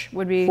 inches-ish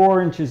would be...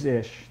 4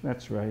 inches-ish,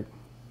 that's right.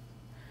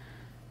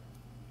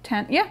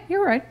 10, yeah,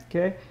 you're right.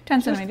 Okay.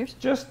 10 centimeters.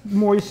 Just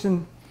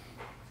moisten.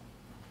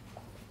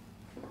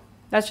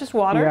 That's just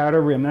water? The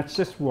outer rim, that's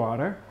just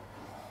water.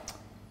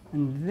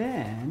 And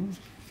then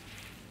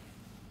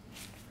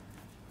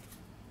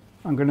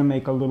I'm going to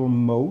make a little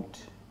moat,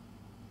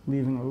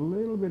 leaving a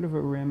little bit of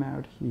a rim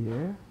out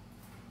here.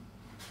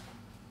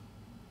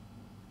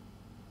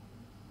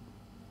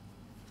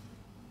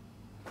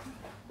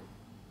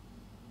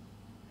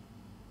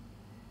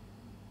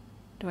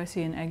 Do I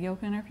see an egg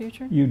yolk in our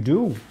future? You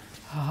do.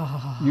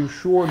 You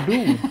sure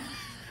do.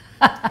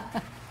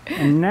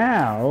 And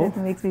now...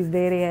 This makes me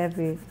very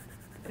happy.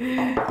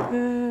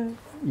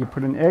 You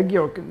put an egg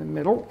yolk in the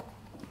middle.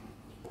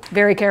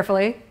 Very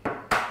carefully.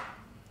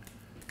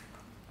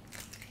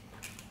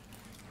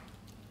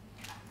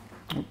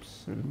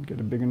 Oops, I didn't get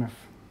it big enough.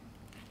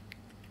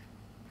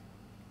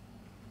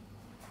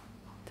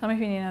 Tell me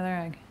if you need another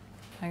egg.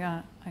 I got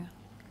it.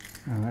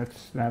 Oh,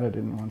 that I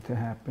didn't want to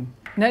happen.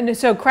 No,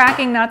 so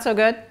cracking, not so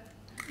good?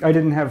 I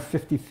didn't have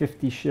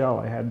 50-50 shell.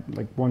 I had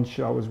like one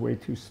shell was way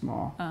too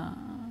small.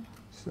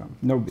 So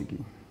no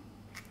biggie.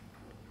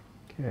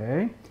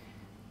 Okay.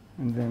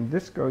 And then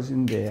this goes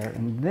in there.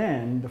 And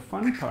then the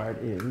fun part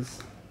is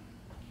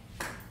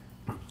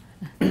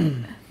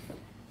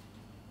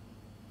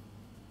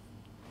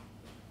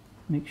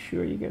make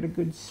sure you get a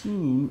good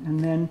seam. And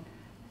then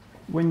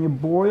when you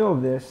boil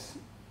this,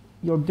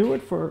 you'll do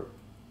it for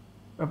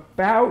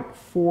about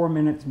 4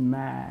 minutes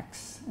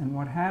max. And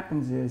what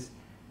happens is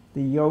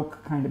the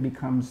yolk kind of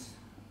becomes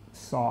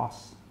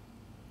sauce.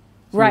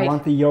 So right. You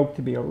want the yolk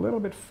to be a little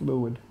bit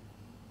fluid.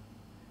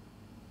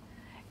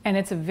 And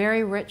it's a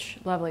very rich,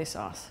 lovely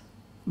sauce.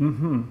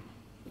 Mm-hmm.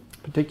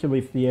 Particularly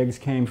if the eggs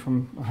came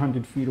from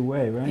 100 feet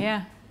away, right?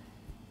 Yeah.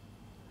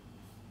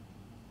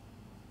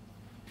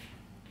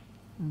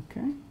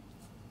 Okay.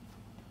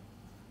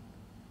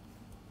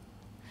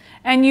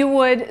 And you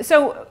would,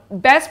 so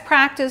best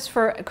practice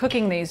for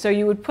cooking these, so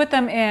you would put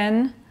them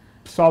in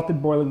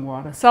salted boiling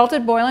water.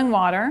 Salted boiling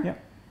water.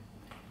 Yep.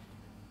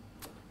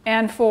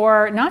 And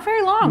for not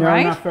very long,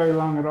 right? No, not very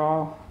long at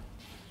all.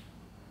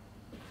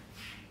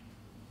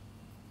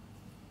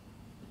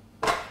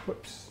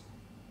 Whoops.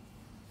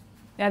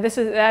 Yeah,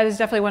 that is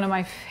definitely one of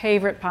my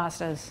favorite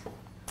pastas.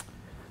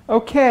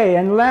 Okay,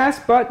 and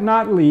last but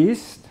not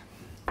least,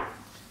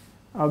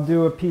 I'll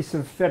do a piece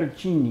of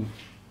fettuccine.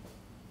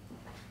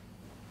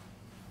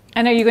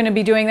 And are you going to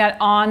be doing that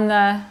on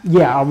the...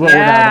 Yeah, I'll roll it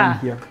out on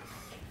here.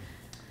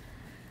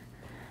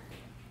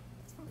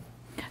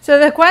 So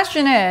the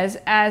question is,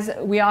 as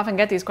we often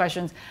get these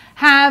questions,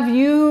 have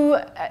you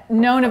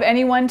known of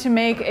anyone to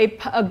make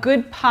a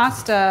good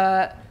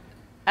pasta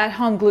at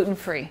home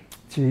gluten-free?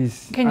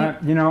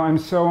 Jeez, you know, I'm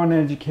so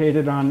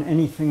uneducated on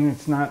anything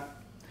that's not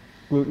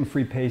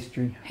gluten-free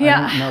pastry.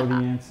 Yeah, I don't know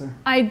the answer.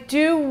 I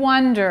do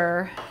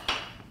wonder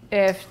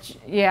if,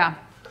 yeah.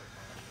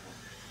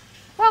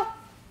 Well,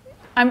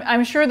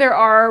 I'm sure there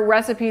are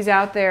recipes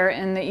out there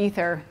in the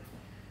ether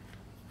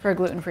for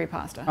gluten-free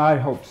pasta. I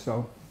hope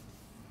so.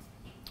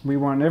 We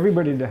want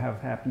everybody to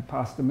have happy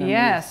pasta memories.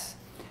 Yes.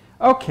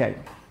 Okay,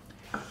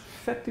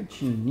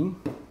 fettuccine.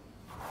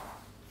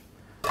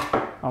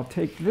 I'll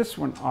take this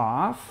one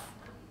off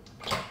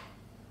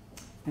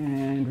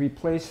and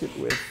replace it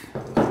with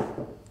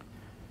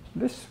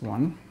this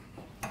one.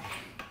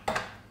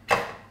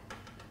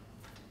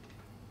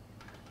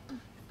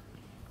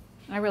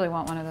 I really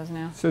want one of those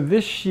now. So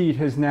this sheet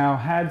has now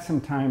had some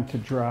time to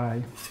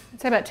dry.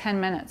 I'd say about 10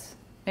 minutes,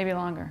 maybe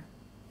longer.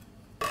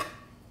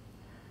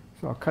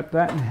 So I'll cut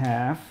that in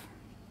half.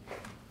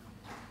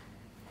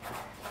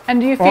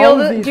 And do you feel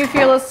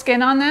the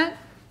skin on that?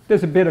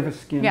 There's a bit of a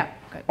skin. Yeah,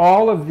 good.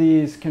 All of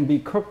these can be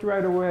cooked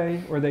right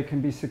away, or they can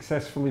be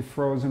successfully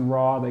frozen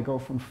raw. They go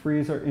from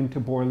freezer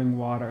into boiling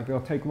water. They'll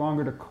take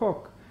longer to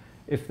cook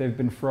if they've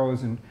been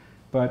frozen,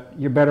 but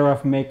you're better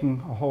off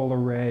making a whole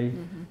array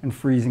and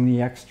freezing the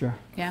extra.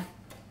 Yeah.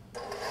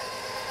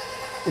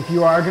 If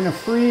you are going to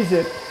freeze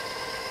it,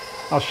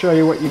 I'll show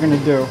you what you're going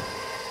to do.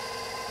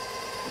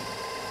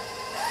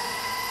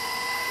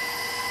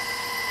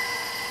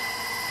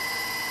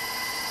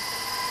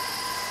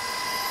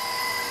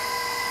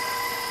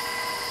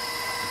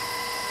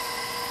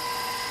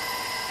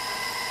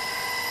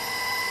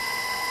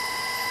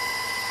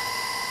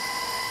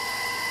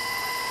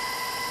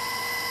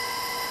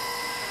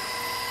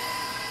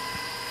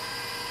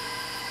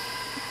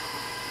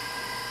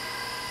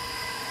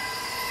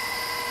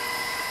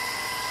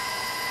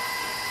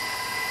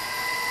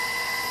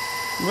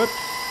 Whoops.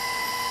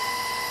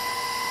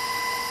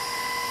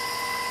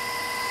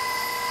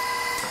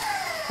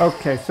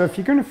 Okay, so if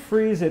you're going to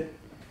freeze it,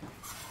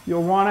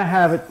 you'll want to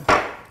have it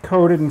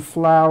coated in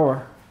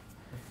flour.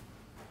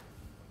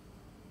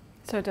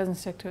 So it doesn't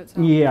stick to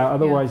itself? Yeah,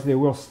 otherwise they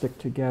will stick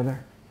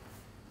together.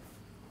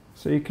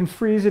 So you can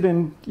freeze it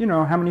in, you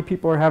know, how many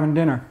people are having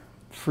dinner.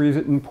 Freeze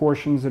it in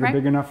portions that are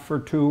big enough for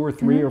 2 or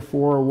 3 or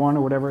 4 or 1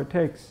 or whatever it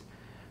takes.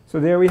 So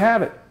there we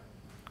have it.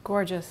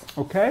 Gorgeous.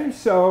 Okay,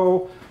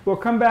 so we'll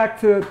come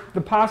back to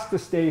the pasta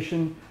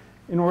station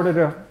in order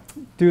to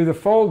do the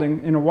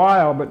folding in a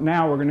while, but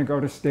now we're going to go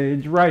to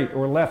stage right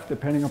or left,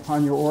 depending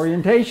upon your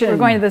orientation. We're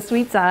going to the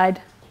sweet side.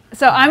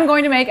 So I'm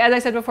going to make, as I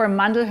said before,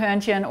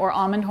 Mandelhörnchen or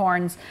almond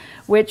horns,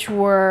 which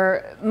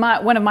were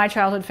one of my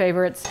childhood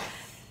favorites.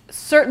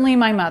 Certainly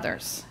my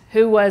mother's,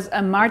 who was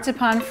a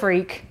marzipan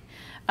freak,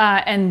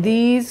 and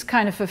these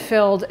kind of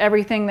fulfilled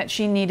everything that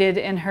she needed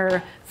in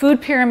her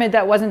food pyramid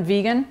that wasn't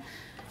vegan.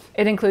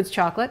 It includes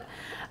chocolate.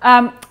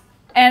 The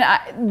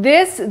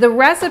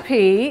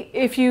recipe,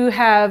 if you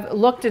have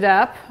looked it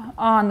up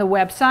on the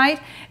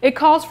website, it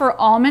calls for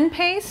almond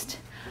paste.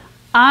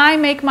 I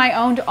make my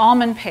own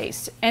almond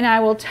paste, and I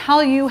will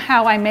tell you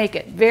how I make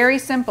it. Very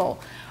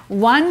simple.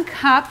 1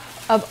 cup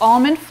of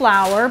almond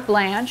flour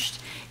blanched.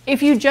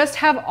 If you just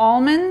have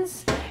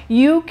almonds,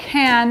 you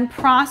can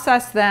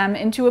process them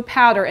into a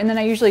powder, and then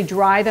I usually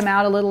dry them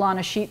out a little on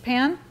a sheet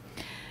pan.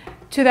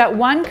 To that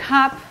 1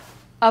 cup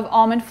of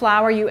almond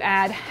flour, you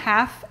add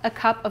half a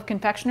cup of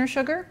confectioner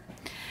sugar,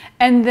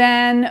 and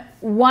then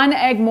 1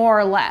 egg more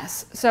or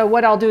less. So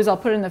what I'll do is I'll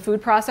put it in the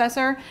food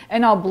processor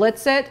and I'll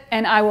blitz it,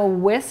 and I will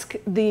whisk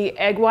the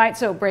egg white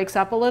so it breaks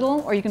up a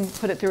little, or you can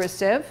put it through a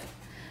sieve.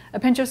 A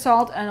pinch of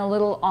salt and a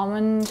little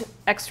almond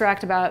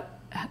extract, about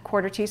a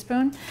 1/4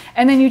 teaspoon,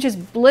 and then you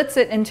just blitz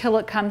it until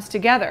it comes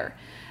together.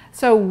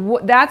 So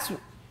that's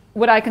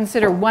what I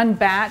consider 1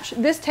 batch.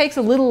 This takes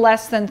a little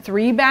less than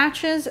 3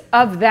 batches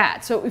of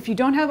that. So if you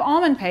don't have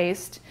almond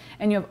paste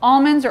and you have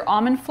almonds or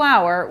almond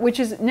flour, which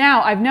is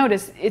now, I've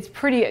noticed, it's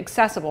pretty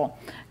accessible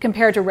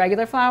compared to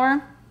regular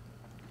flour,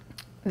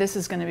 this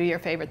is going to be your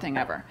favorite thing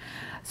ever.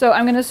 So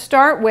I'm going to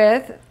start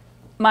with,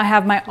 I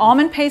have my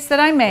almond paste that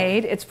I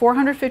made. It's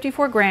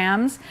 454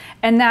 grams,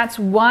 and that's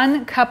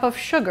 1 cup of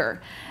sugar.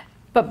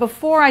 But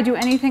before I do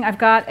anything, I've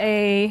got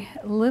a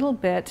little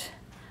bit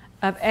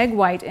of egg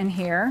white in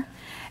here,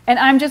 and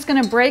I'm just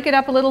going to break it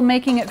up a little,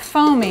 making it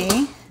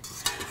foamy.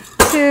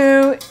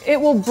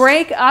 It will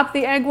break up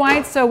the egg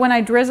white, so when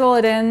I drizzle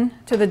it in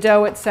to the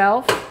dough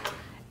itself,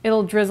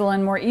 it'll drizzle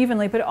in more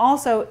evenly, but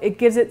also it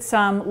gives it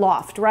some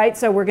loft, right?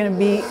 So we're going to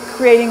be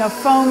creating a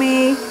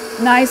foamy,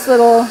 nice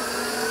little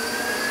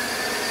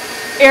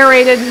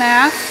aerated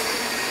mass.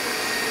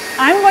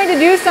 I'm going to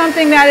do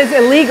something that is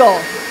illegal.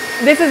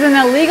 This is an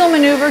illegal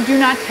maneuver. Do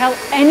not tell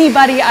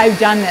anybody I've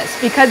done this,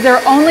 because there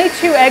are only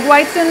 2 egg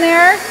whites in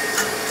there.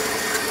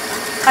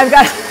 I've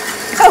got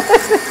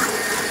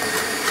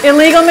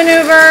illegal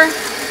maneuver.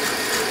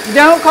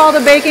 Don't call the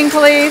baking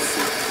police.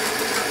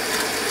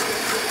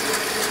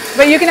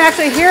 But you can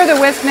actually hear the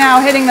whisk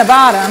now hitting the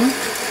bottom.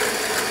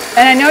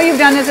 And I know you've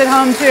done this at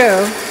home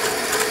too,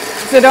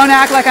 so don't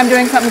act like I'm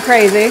doing something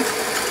crazy.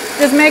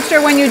 Just make sure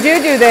when you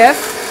do this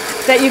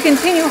that you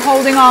continue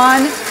holding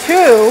on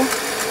to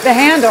the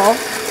handle,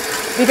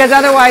 because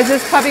otherwise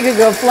this puppy could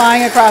go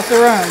flying across the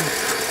room.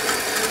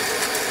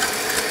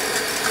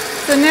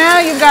 So now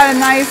you've got a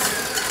nice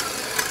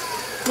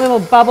little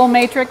bubble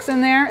matrix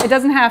in there. It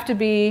doesn't have to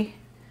be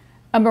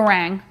a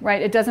meringue,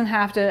 right? It doesn't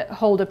have to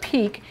hold a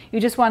peak. You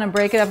just want to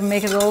break it up and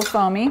make it a little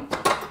foamy.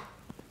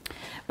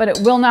 But it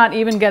will not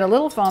even get a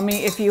little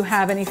foamy if you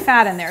have any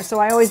fat in there. So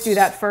I always do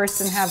that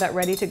first and have that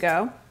ready to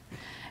go.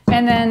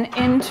 And then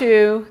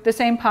into the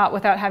same pot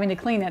without having to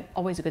clean it,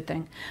 always a good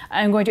thing,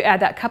 I'm going to add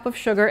that cup of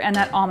sugar and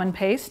that almond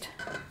paste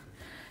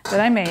that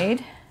I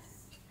made.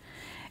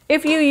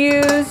 If you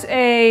use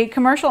a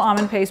commercial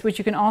almond paste, which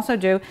you can also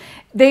do,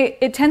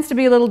 it tends to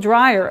be a little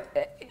drier.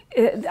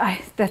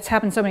 That's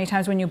happened so many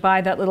times when you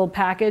buy that little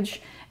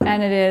package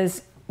and it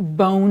is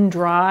bone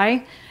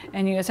dry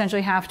and you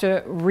essentially have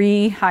to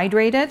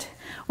rehydrate it.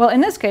 Well,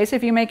 in this case,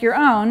 if you make your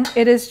own,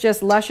 it is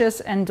just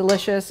luscious and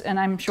delicious, and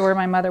I'm sure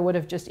my mother would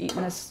have just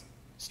eaten this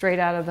straight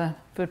out of the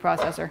food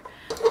processor.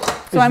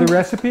 So is the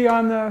recipe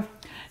on the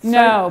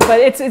No, but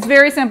it's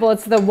very simple.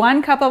 It's the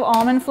 1 cup of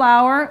almond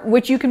flour,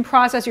 which you can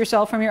process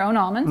yourself from your own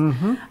almonds.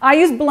 Mm-hmm. I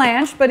use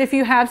blanched, but if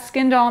you have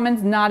skinned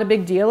almonds, not a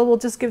big deal. We'll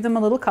just give them a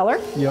little color.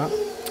 Yeah.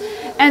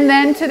 And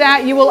then to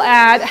that you will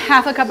add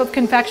half a cup of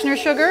confectioner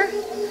sugar,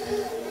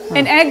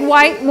 an egg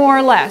white more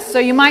or less. So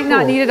you might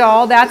not need it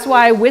all. That's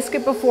why I whisk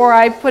it before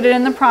I put it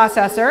in the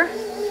processor.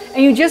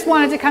 And you just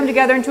want it to come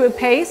together into a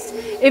paste.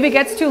 If it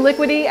gets too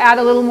liquidy, add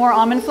a little more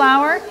almond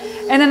flour.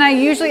 And then I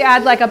usually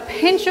add like a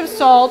pinch of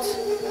salt,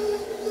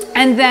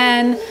 and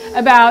then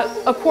about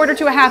 1/4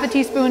 to 1/2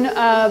 teaspoon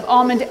of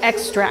almond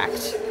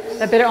extract,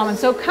 that bitter almond.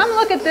 So come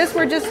look at this.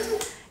 We're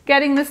just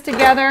getting this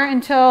together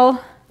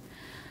until...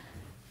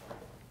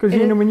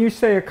 Gesine, when you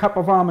say a cup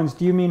of almonds,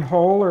 do you mean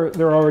whole or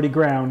they're already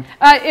ground?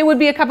 It would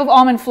be a cup of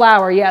almond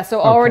flour, yeah, so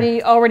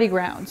already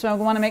ground. So I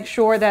want to make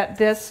sure that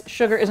this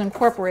sugar is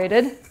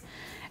incorporated.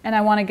 And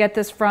I want to get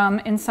this from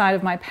inside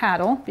of my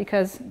paddle,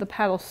 because the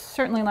paddle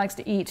certainly likes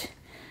to eat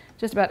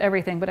just about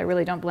everything, but I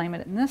really don't blame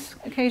it in this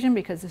occasion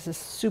because this is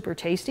super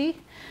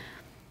tasty.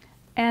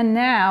 And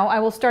now I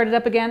will start it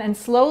up again and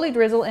slowly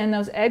drizzle in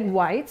those egg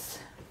whites.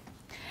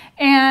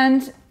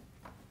 And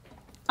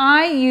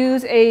I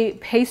use a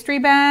pastry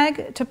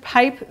bag to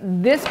pipe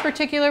this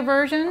particular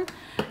version.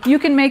 You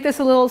can make this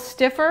a little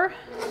stiffer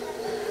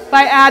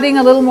by adding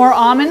a little more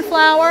almond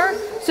flour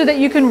so that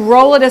you can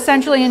roll it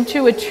essentially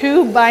into a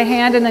tube by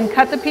hand and then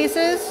cut the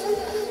pieces.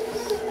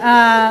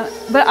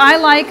 But I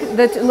like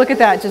that, look at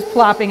that, just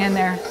plopping in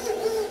there.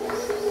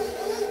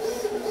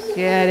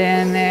 Get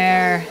in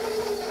there.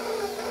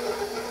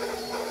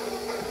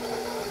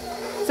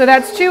 So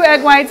that's 2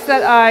 egg whites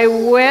that I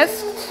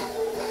whisked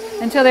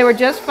until they were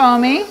just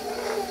foamy.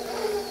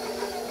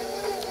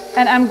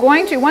 And I'm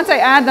going to, once I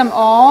add them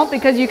all,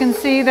 because you can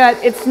see that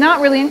it's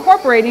not really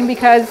incorporating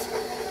because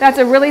that's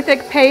a really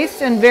thick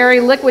paste and very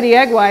liquidy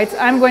egg whites,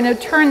 I'm going to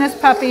turn this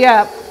puppy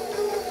up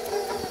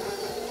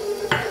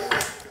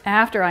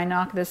after I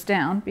knock this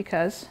down,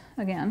 because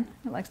again,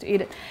 it likes to eat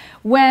it.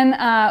 When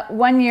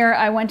one year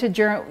I went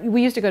to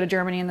we used to go to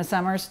Germany in the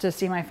summers to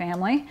see my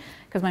family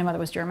because my mother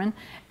was German.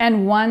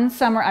 And one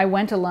summer I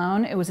went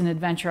alone. It was an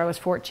adventure. I was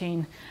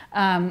 14.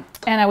 And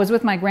I was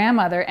with my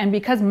grandmother. And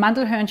because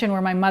Mandelhörnchen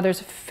were my mother's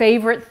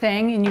favorite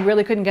thing, and you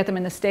really couldn't get them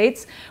in the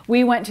States,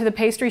 we went to the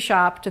pastry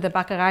shop, to the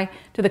Bäckerei,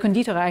 to the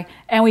Konditorei,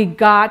 and we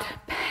got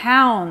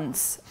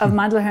pounds of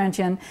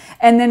Mandelhörnchen.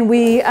 And then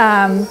we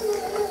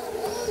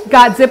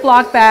got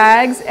Ziploc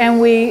bags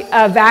and we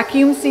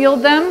vacuum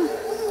sealed them.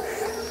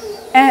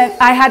 And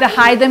I had to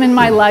hide them in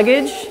my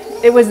luggage.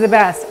 It was the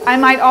best. I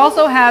might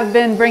also have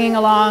been bringing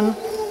along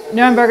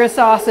Nuremberger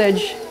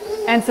sausage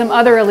and some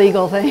other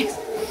illegal things.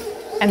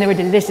 And they were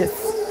delicious.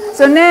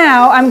 So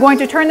now I'm going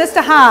to turn this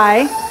to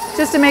high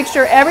just to make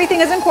sure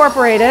everything is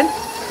incorporated.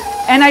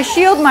 And I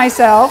shield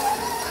myself.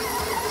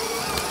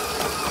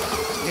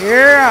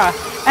 Yeah.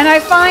 And I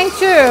find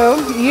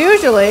too,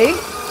 usually,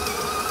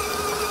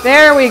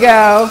 there we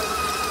go.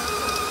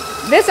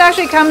 This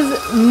actually comes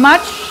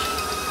much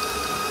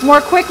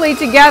more quickly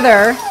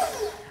together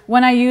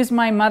when I use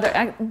my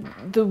mother.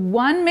 The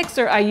one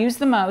mixer I use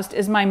the most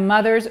is my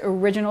mother's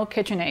original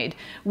KitchenAid,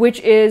 which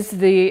is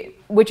the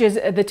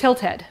tilt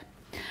head.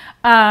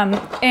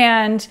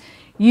 And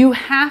you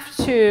have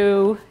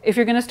to, if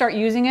you're going to start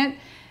using it,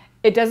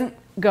 it doesn't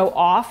go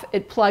off.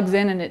 It plugs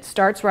in and it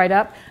starts right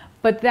up.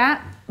 But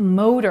that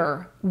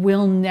motor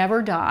will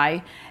never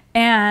die.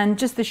 And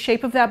just the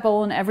shape of that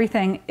bowl and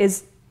everything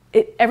is,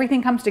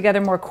 everything comes together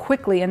more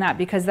quickly in that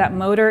because that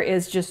motor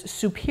is just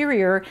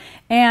superior.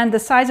 And the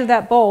size of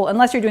that bowl,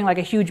 unless you're doing like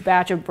a huge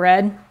batch of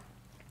bread,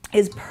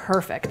 is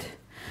perfect.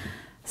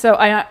 So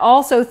I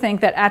also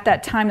think that at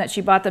that time that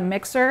she bought the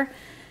mixer,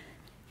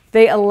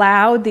 they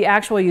allowed the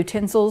actual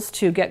utensils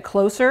to get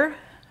closer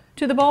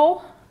to the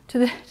bowl,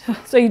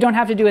 so you don't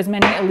have to do as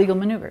many illegal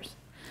maneuvers.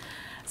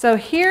 So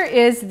here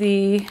is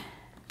the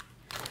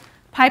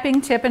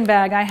piping tip and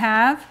bag I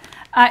have.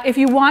 If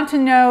you want to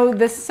know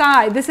the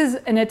size, this is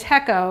an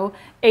Ateco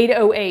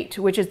 808,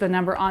 which is the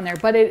number on there,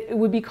 but it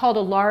would be called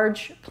a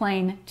large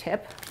plain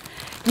tip.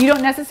 You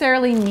don't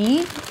necessarily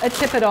need a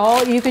tip at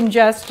all. You can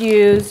just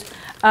use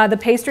the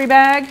pastry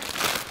bag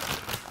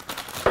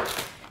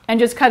and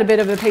just cut a bit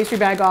of the pastry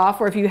bag off,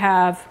 or if you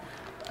have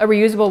a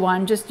reusable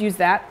one, just use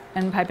that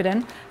and pipe it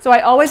in. So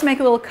I always make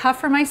a little cuff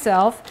for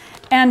myself,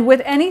 and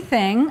with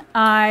anything,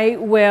 I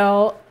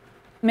will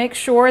make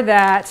sure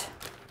that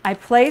I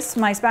place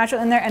my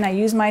spatula in there and I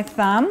use my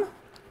thumb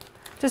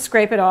to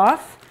scrape it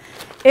off.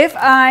 If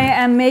I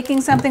am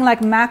making something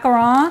like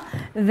macaron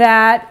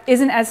that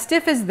isn't as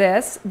stiff as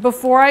this,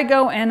 before I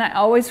go in, I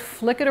always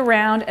flick it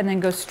around and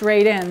then go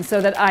straight in so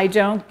that I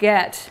don't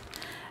get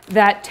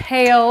that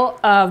tail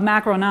of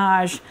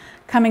macaronage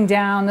coming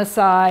down the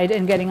side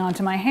and getting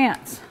onto my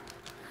hands.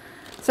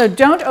 So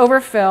don't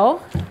overfill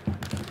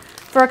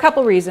for a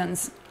couple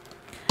reasons.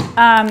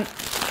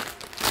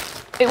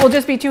 It will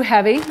just be too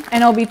heavy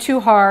and it'll be too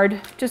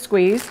hard to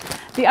squeeze.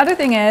 The other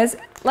thing is,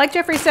 like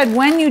Jeffrey said,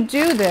 when you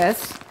do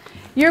this,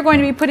 you're going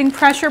to be putting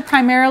pressure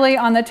primarily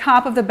on the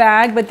top of the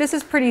bag, but this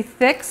is pretty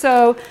thick,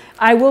 so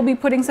I will be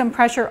putting some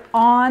pressure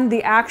on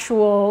the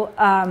actual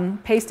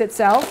paste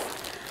itself.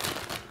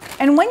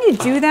 And when you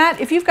do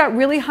that, if you've got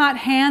really hot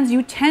hands,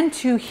 you tend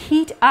to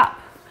heat up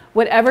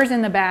whatever's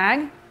in the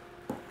bag.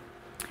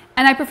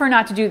 And I prefer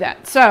not to do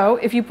that. So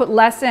if you put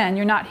less in,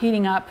 you're not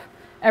heating up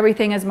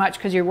everything as much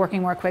because you're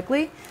working more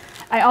quickly.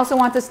 I also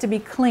want this to be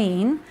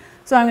clean.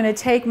 So I'm going to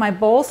take my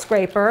bowl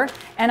scraper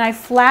and I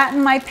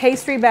flatten my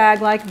pastry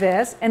bag like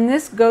this. And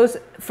this goes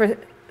for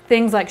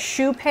things like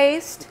choux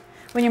paste,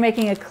 when you're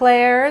making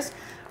eclairs,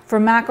 for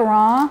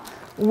macaron,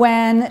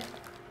 when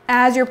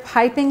as you're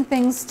piping,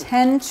 things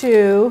tend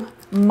to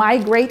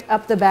migrate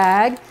up the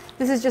bag.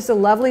 This is just a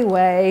lovely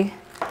way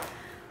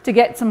to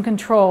get some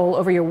control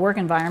over your work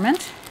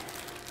environment.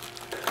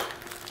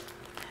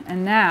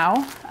 And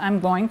now I'm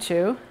going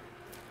to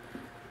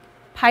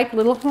pipe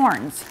little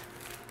horns.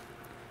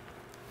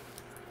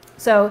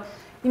 So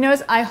you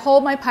notice I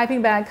hold my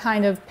piping bag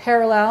kind of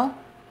parallel.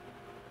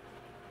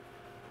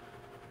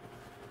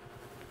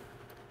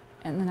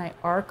 And then I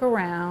arc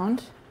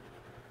around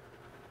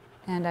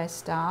and I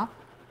stop.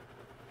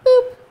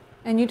 Boop.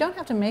 And you don't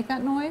have to make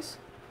that noise,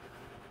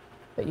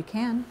 but you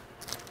can.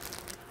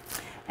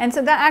 And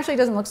so that actually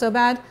doesn't look so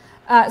bad.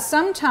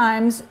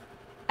 Sometimes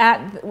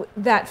at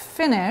that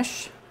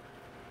finish,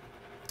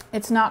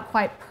 it's not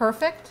quite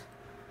perfect.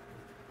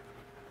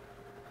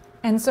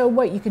 And so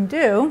what you can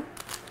do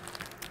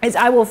is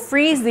I will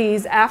freeze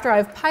these after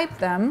I've piped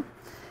them,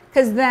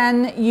 because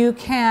then you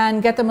can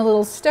get them a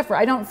little stiffer.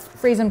 I don't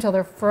freeze them till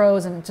they're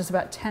frozen, just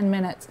about 10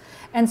 minutes.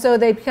 And so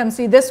they become,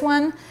 see this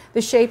one,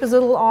 the shape is a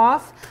little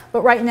off,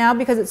 but right now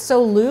because it's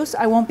so loose,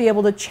 I won't be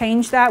able to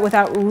change that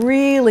without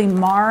really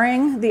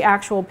marring the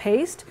actual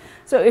paste.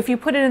 So if you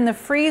put it in the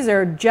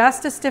freezer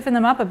just to stiffen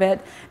them up a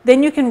bit,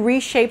 then you can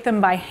reshape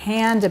them by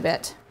hand a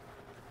bit.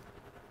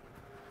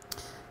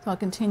 So I'll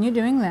continue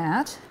doing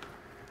that.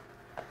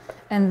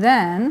 And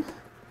then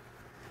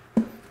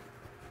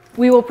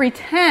we will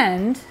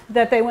pretend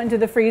that they went into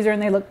the freezer and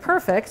they look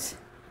perfect.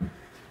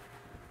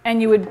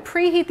 and you would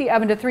preheat the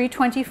oven to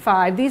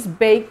 325. These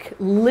bake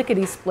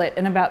lickety-split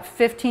in about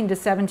 15 to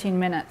 17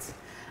 minutes.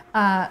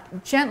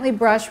 Gently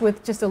brush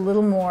with just a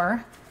little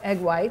more egg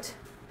white,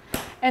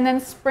 and then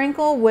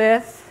sprinkle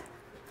with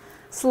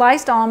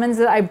sliced almonds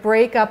that I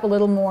break up a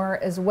little more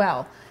as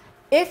well.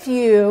 If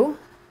you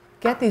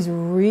get these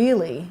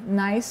really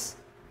nice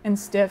and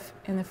stiff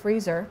in the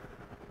freezer,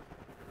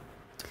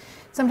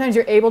 sometimes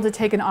you're able to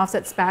take an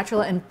offset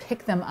spatula and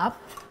pick them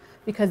up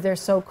because they're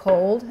so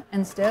cold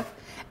and stiff.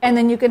 And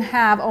then you can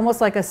have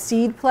almost like a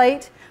seed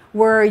plate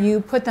where you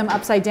put them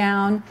upside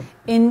down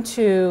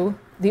into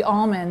the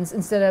almonds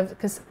instead of,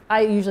 because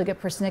I usually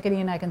get persnickety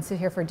and I can sit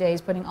here for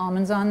days putting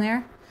almonds on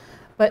there.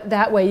 But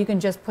that way you can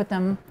just put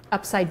them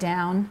upside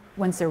down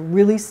once they're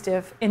really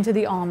stiff into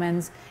the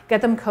almonds,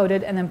 get them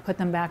coated, and then put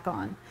them back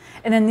on.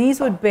 And then these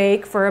would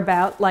bake for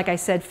about, like I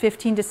said,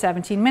 15 to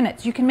 17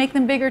 minutes. You can make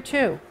them bigger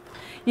too.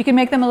 You can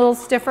make them a little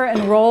stiffer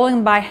and roll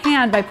them by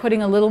hand by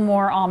putting a little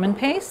more almond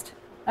paste,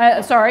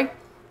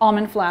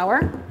 almond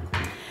flour.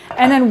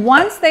 And then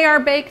once they are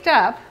baked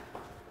up,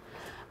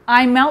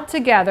 I melt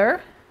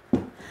together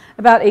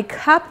about a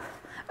cup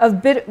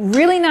of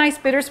really nice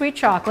bittersweet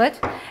chocolate,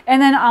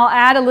 and then I'll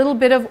add a little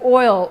bit of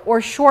oil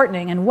or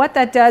shortening. And what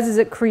that does is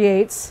it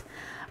creates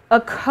a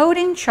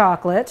coating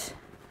chocolate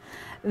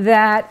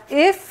that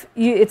if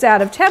it's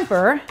out of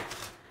temper,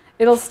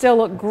 it'll still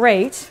look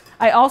great.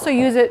 I also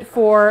use it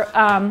for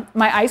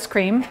my ice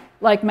cream,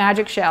 like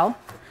Magic Shell,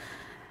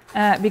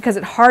 because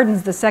it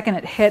hardens the second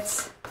it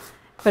hits,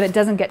 but it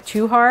doesn't get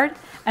too hard.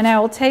 And I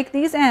will take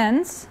these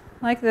ends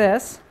like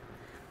this,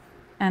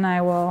 and I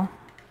will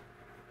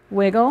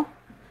wiggle,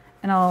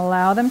 and I'll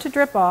allow them to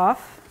drip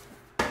off.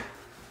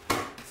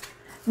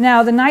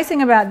 Now, the nice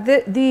thing about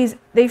these,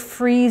 they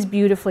freeze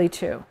beautifully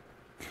too,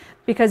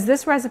 because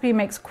this recipe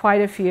makes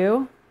quite a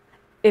few.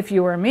 If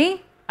you were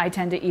me, I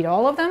tend to eat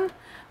all of them.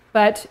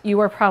 But you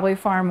are probably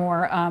far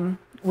more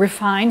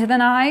refined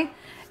than I,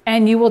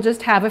 and you will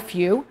just have a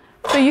few.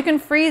 So you can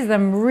freeze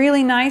them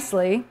really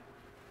nicely,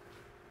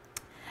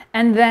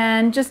 and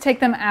then just take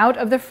them out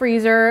of the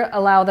freezer,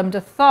 allow them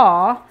to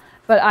thaw,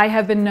 but I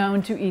have been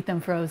known to eat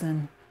them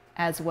frozen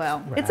as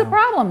well. Wow. It's a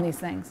problem, these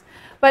things.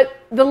 But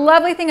the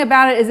lovely thing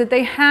about it is that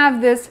they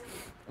have this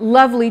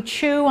lovely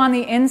chew on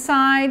the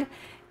inside.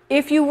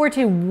 If you were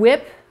to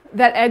whip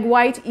that egg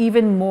white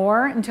even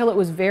more until it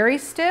was very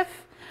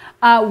stiff,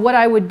 what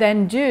I would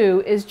then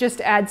do is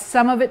just add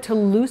some of it to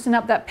loosen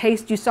up that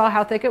paste. You saw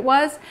how thick it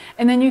was,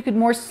 and then you could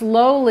more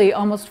slowly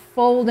almost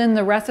fold in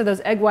the rest of those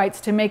egg whites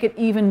to make it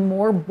even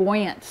more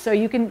buoyant. So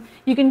you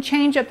can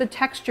change up the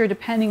texture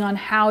depending on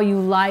how you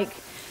like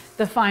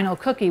the final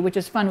cookie, which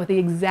is fun with the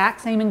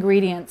exact same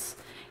ingredients.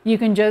 You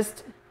can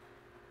just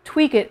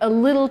tweak it a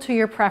little to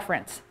your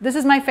preference. This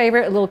is my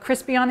favorite, a little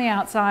crispy on the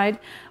outside.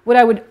 What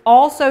I would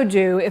also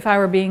do if I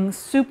were being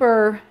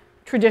super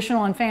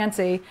traditional and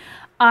fancy,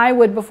 I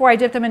would, before I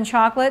dip them in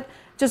chocolate,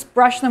 just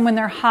brush them when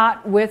they're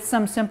hot with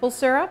some simple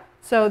syrup.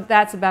 So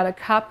that's about a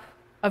cup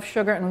of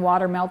sugar and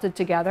water melted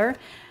together.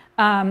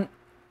 And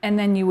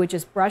then you would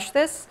just brush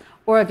this,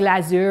 or a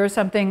glazure or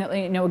something,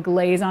 a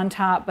glaze on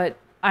top, but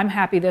I'm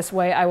happy this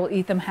way. I will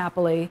eat them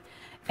happily.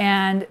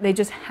 And they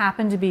just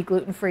happen to be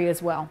gluten-free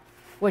as well,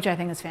 which I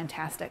think is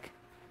fantastic.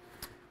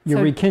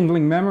 You're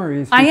rekindling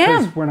memories. I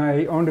am. When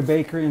I owned a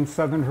bakery in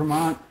southern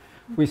Vermont,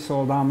 we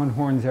sold almond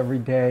horns every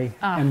day,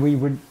 and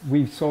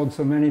we sold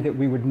so many that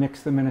we would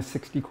mix them in a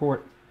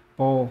 60-quart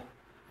bowl,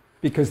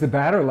 because the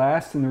batter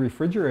lasts in the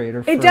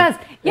refrigerator. It does,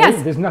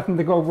 yes. There's nothing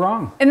to go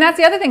wrong. And that's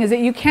the other thing, is that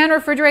you can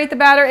refrigerate the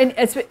batter,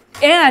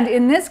 and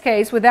in this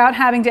case, without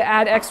having to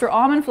add extra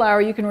almond flour,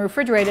 you can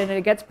refrigerate it and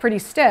it gets pretty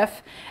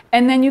stiff,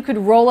 and then you could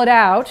roll it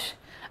out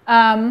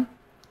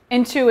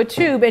into a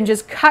tube and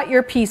just cut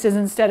your pieces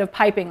instead of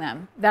piping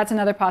them. That's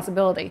another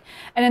possibility.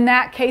 And in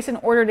that case, in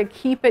order to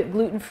keep it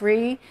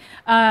gluten-free,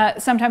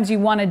 sometimes you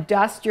want to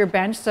dust your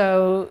bench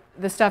so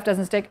the stuff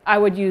doesn't stick. I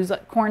would use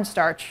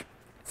cornstarch,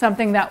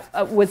 something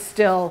that was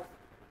still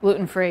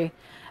gluten-free,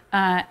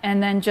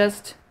 and then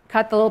just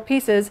cut the little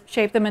pieces,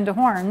 shape them into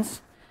horns,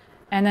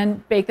 and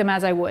then bake them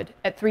as I would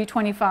at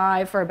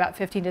 325 for about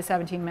 15 to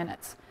 17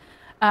 minutes.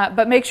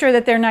 But make sure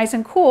that they're nice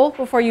and cool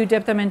before you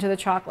dip them into the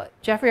chocolate.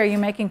 Jeffrey, are you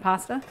making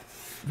pasta?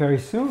 Very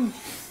soon.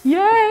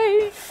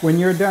 Yay! When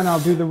you're done, I'll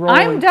do the rolling.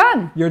 I'm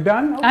done. You're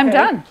done? Okay. I'm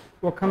done.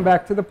 We'll come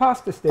back to the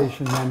pasta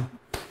station then.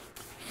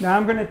 Now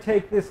I'm going to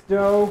take this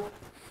dough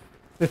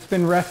that's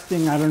been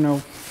resting, I don't know,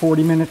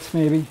 40 minutes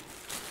maybe,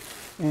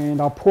 and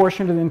I'll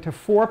portion it into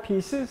 4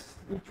 pieces.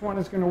 Each one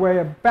is going to weigh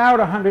about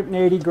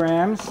 180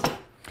 grams.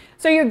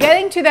 So you're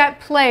getting to that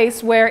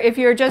place where, if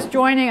you're just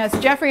joining us,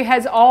 Jeffrey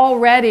has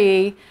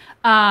already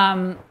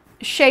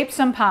shaped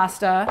some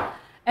pasta,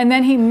 and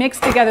then he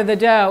mixed together the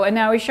dough, and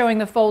now he's showing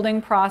the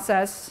folding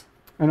process.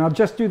 And I'll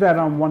just do that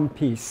on one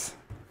piece.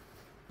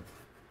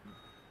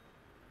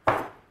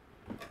 But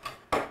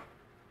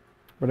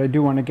I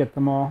do want to get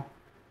them all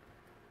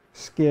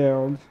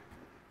scaled.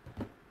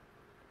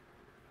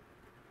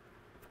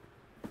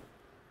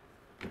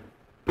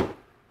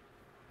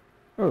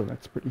 Oh,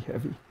 that's pretty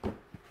heavy.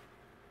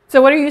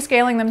 So what are you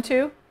scaling them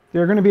to?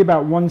 They're going to be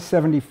about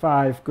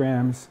 175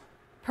 grams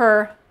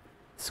Per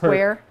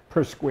square?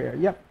 per square,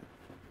 yep.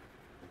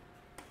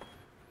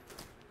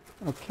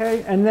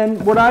 Okay, and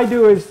then what I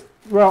do is,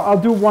 well, I'll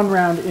do one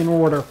round in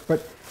order,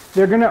 but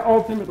they're going to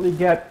ultimately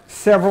get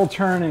several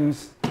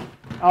turnings.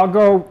 I'll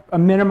go a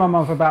minimum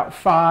of about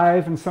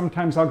 5, and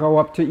sometimes I'll go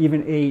up to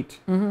even 8,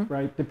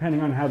 right,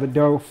 depending on how the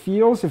dough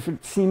feels. If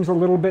it seems a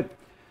little bit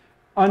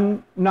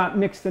not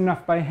mixed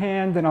enough by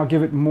hand, then I'll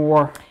give it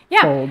more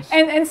folds.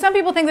 And some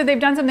people think that they've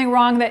done something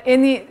wrong,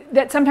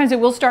 that sometimes it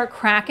will start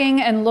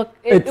cracking and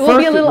it will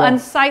be a little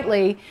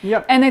unsightly,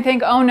 and they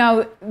think, oh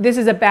no, this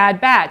is a bad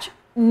batch.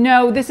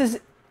 No, this is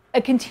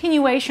a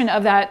continuation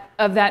of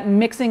that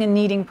mixing and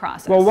kneading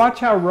process. Well, watch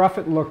how rough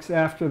it looks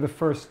after the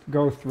first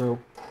go through.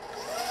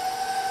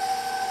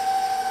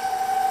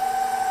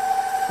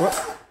 Whoop.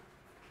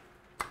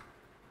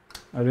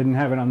 I didn't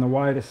have it on the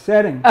widest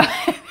setting.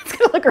 It's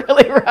going to look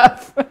really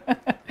rough.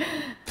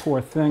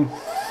 Poor thing.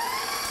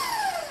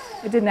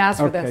 It didn't ask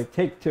for this. Okay,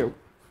 take 2.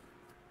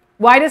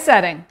 Widest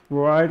setting.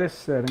 Widest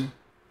setting.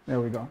 There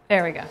we go.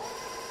 There we go.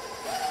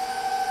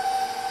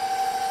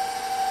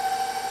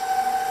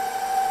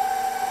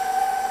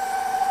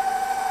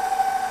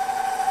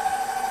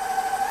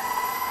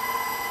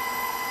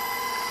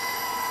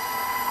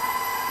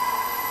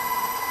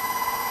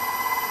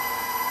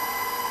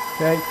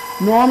 Okay.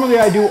 Normally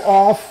I do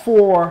all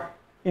 4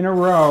 in a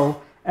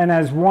row, and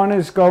as one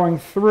is going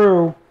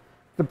through,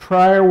 the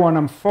prior one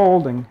I'm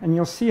folding, and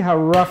you'll see how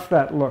rough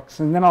that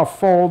looks. And then I'll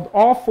fold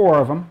all 4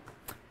 of them,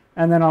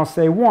 and then I'll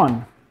say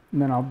 1,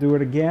 and then I'll do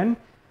it again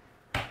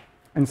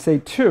and say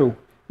 2.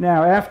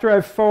 Now after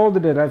I've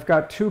folded it, I've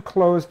got 2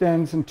 closed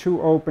ends and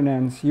 2 open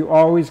ends. You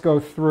always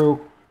go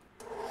through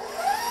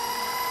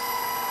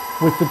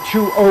with the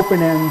 2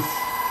 open ends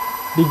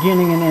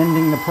beginning and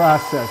ending the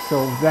process.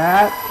 So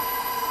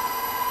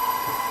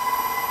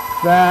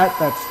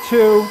that's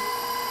 2,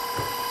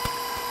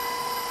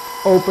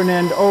 open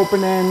end,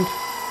 open end.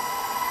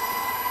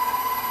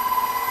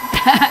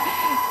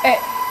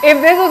 If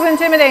this was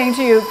intimidating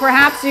to you,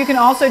 perhaps you can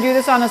also do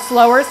this on a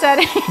slower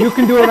setting. You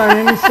can do it on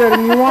any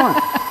setting you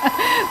want.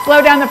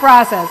 Slow down the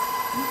process.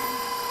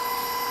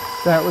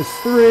 That was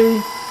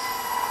 3.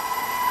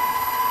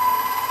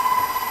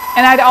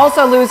 And I'd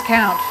also lose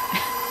count.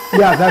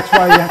 Yeah, that's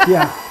why,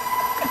 yeah.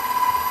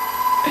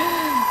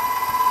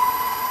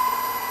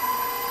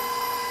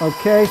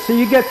 Okay, so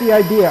you get the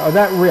idea. Oh,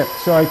 that ripped,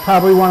 so I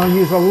probably want to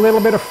use a little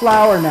bit of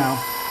flour now.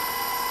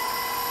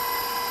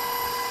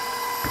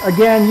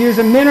 Again, use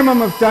a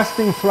minimum of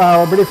dusting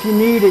flour, but if you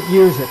need it,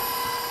 use it.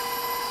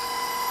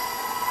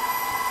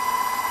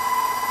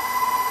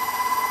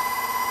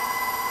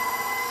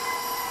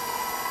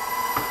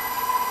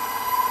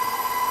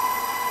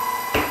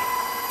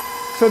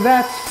 So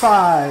that's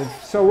 5.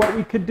 So what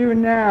we could do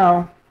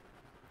now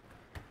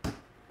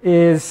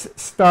is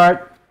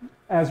start,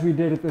 as we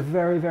did at the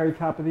very, very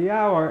top of the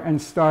hour,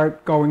 and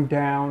start going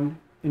down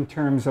in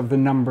terms of the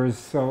numbers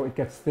so it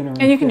gets thinner and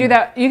thinner. And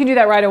you can do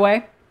that right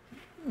away?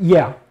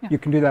 Yeah, you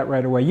can do that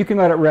right away. You can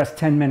let it rest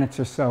 10 minutes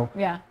or so.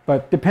 Yeah.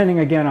 But depending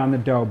again on the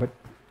dough, but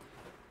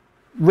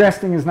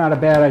resting is not a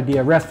bad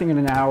idea. Resting in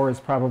an hour is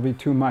probably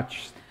too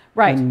much.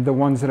 Right. And the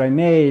ones that I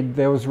made,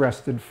 those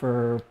rested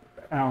for an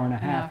hour and a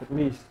half at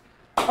least.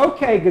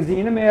 Okay,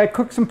 Gesine, may I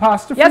cook some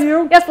pasta for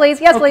you? Yes, please.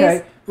 Yes,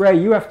 please.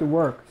 Ray, you have to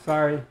work.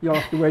 Sorry, you'll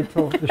have to wait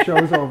till the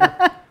show's over.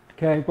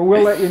 Okay, but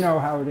we'll let you know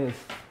how it is.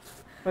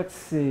 Let's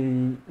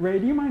see. Ray,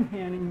 do you mind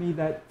handing me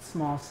that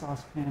small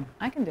saucepan?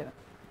 I can do it.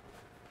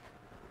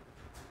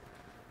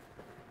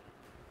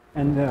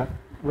 And the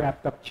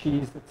wrapped up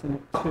cheese that's in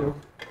it too.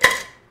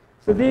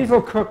 So these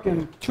will cook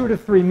in 2 to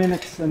 3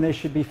 minutes and they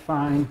should be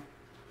fine.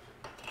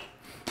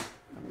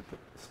 Let me put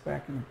this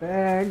back in the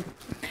bag.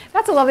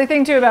 That's a lovely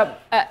thing too about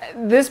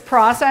this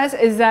process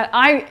is that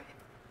I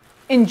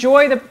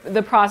enjoy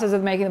the process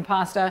of making the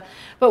pasta,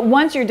 but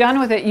once you're done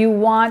with it, you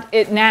want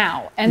it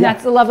now. And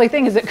that's the lovely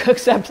thing is it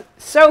cooks up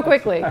so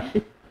quickly.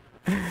 Right.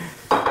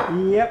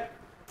 Yep.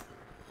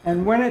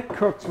 And when it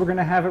cooks, we're going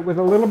to have it with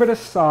a little bit of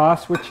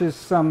sauce, which is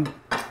some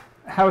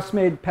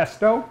house-made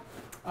pesto.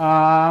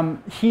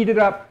 Heated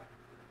up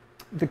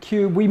the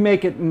cube. We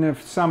make it in the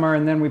summer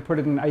and then we put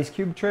it in ice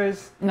cube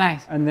trays.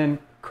 Nice. And then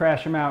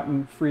crash them out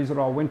and freeze it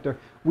all winter.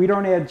 We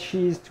don't add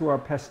cheese to our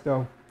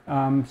pesto,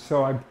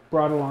 so I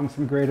brought along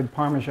some grated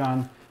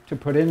Parmesan to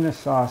put in the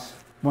sauce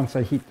once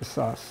I heat the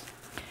sauce.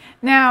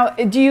 Now,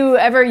 do you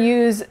ever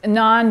use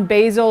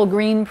non-basil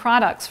green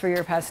products for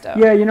your pesto?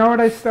 Yeah, you know what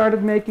I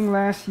started making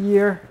last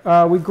year?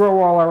 We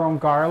grow all our own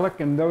garlic,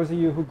 and those of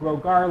you who grow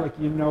garlic,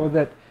 you know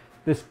that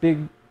this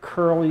big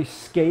curly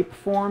scape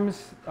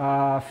forms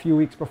a few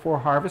weeks before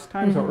harvest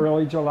time, so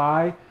early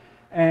July.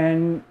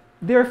 And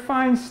they're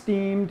fine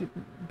steamed,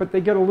 but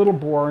they get a little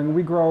boring.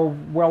 We grow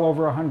well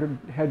over 100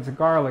 heads of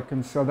garlic,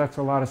 and so that's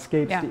a lot of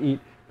scapes to eat.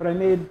 But I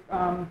made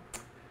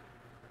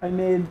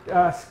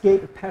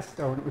scape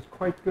pesto, and it was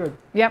quite good.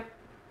 Yep,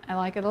 I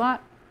like it a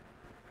lot.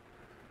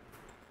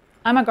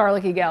 I'm a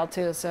garlicky gal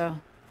too, so.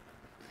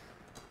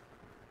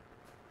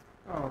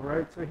 All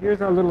right, so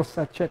here's our little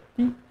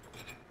sacchetti.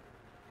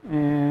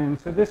 And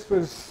so this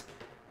was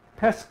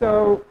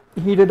pesto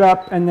heated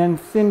up and then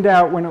thinned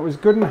out when it was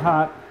good and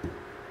hot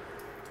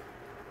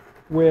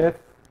with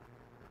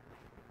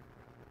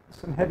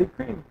some heavy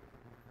cream.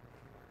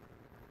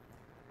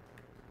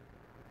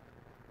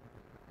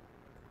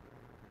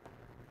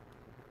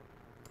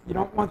 You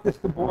don't want this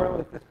to boil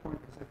at this point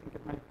because I think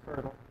it might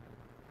curdle.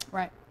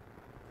 Right.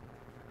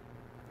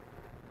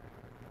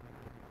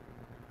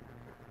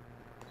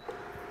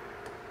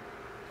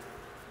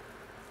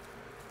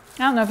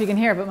 I don't know if you can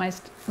hear, but my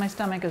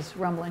stomach is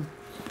rumbling.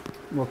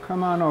 Well,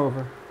 come on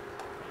over.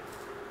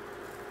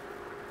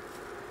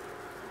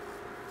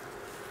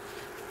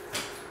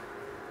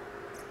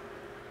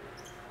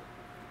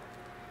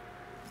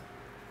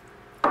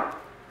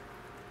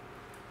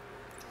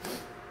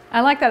 I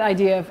like that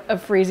idea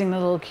of freezing the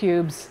little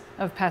cubes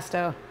of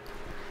pesto.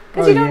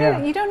 Because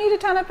Oh, you don't need a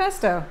ton of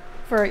pesto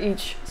for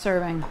each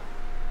serving.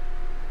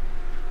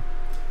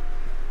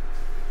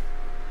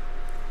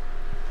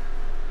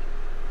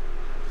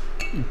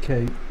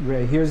 Okay,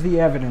 Ray, here's the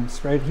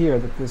evidence right here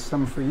that there's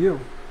some for you.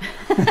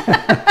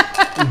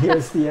 And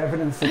here's the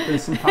evidence that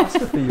there's some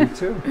pasta for you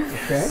too,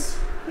 okay?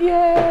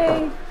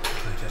 Yay!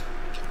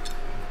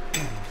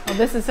 Oh,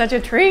 this is such a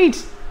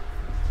treat.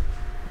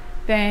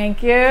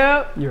 Thank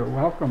you. You're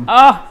welcome.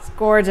 Oh, it's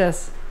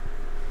gorgeous.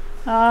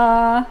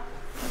 Bon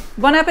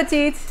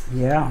appetit.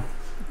 Yeah.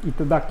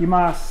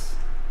 Itadakimasu.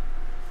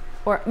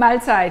 Or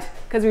Mahlzeit,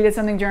 because we did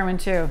something German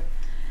too.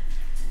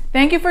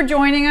 Thank you for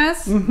joining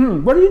us.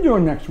 Mm-hmm. What are you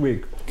doing next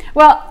week?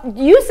 Well,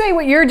 you say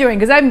what you're doing,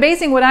 because I'm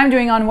basing what I'm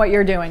doing on what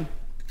you're doing.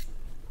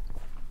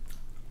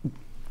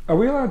 Are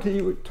we allowed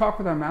to talk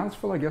with our mouths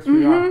full? I guess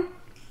we are.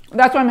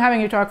 That's why I'm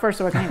having you talk first,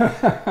 so I can eat.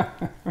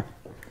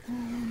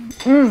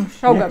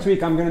 So Next good.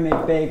 week I'm going to make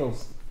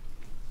bagels.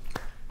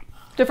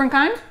 Different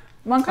kind?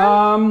 One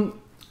kind?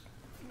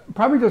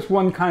 Probably just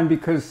one kind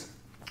because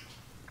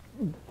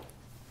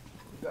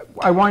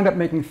I wind up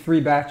making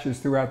 3 batches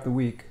throughout the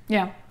week.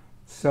 Yeah.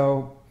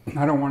 So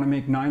I don't want to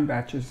make 9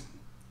 batches.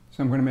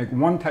 So I'm going to make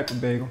one type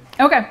of bagel.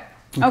 Okay.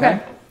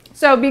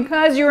 So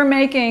because you were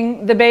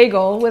making the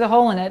bagel with a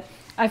hole in it,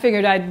 I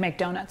figured I'd make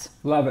donuts.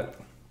 Love it.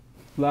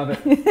 Love it.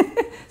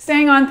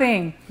 Staying on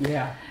theme.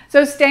 Yeah.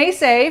 So stay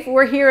safe.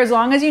 We're here as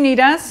long as you need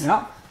us.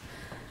 Yeah.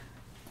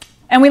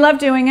 And we love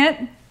doing it,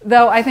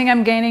 though I think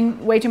I'm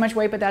gaining way too much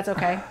weight, but that's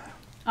okay.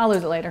 I'll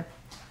lose it later.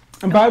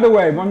 And by the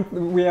way,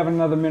 we have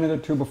another minute or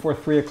two before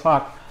 3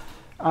 o'clock.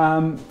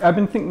 I've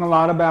been thinking a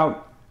lot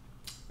about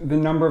the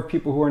number of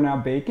people who are now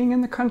baking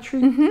in the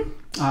country.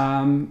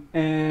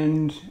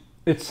 And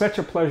it's such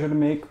a pleasure to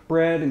make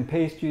bread and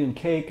pastry and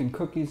cake and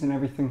cookies and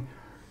everything.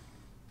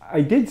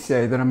 I did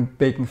say that I'm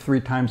baking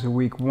 3 times a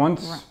week,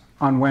 once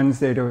on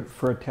Wednesday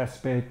for a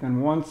test bake,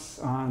 then once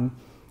on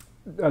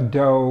a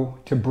dough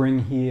to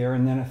bring here,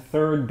 and then a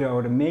 3rd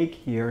dough to make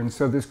here. And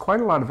so there's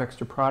quite a lot of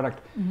extra product.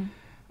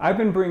 I've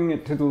been bringing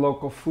it to the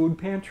local food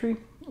pantry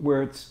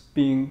where it's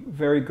being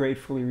very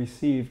gratefully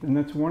received. And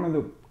that's one of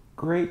the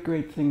great,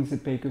 great things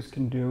that bakers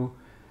can do.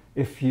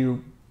 If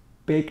you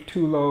bake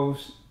 2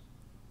 loaves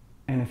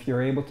and if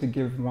you're able to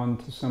give one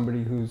to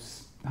somebody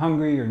who's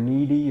hungry or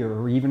needy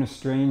or even a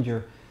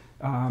stranger,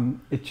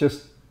 it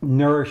just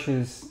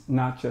nourishes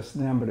not just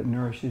them, but it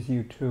nourishes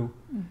you too.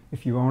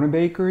 If you own a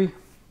bakery,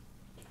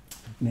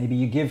 maybe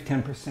you give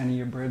 10% of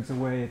your breads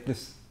away at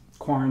this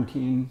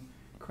quarantine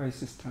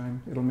crisis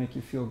time. It'll make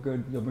you feel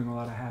good. You'll bring a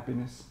lot of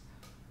happiness.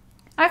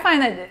 I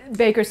find that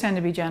bakers tend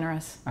to be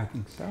generous. I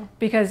think so.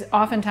 Because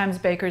oftentimes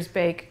bakers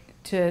bake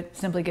to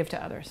simply give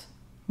to others,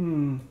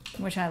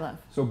 which I love.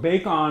 So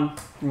bake on,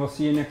 and we'll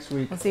see you next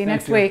week. We'll see you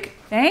next week.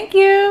 Thank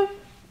you.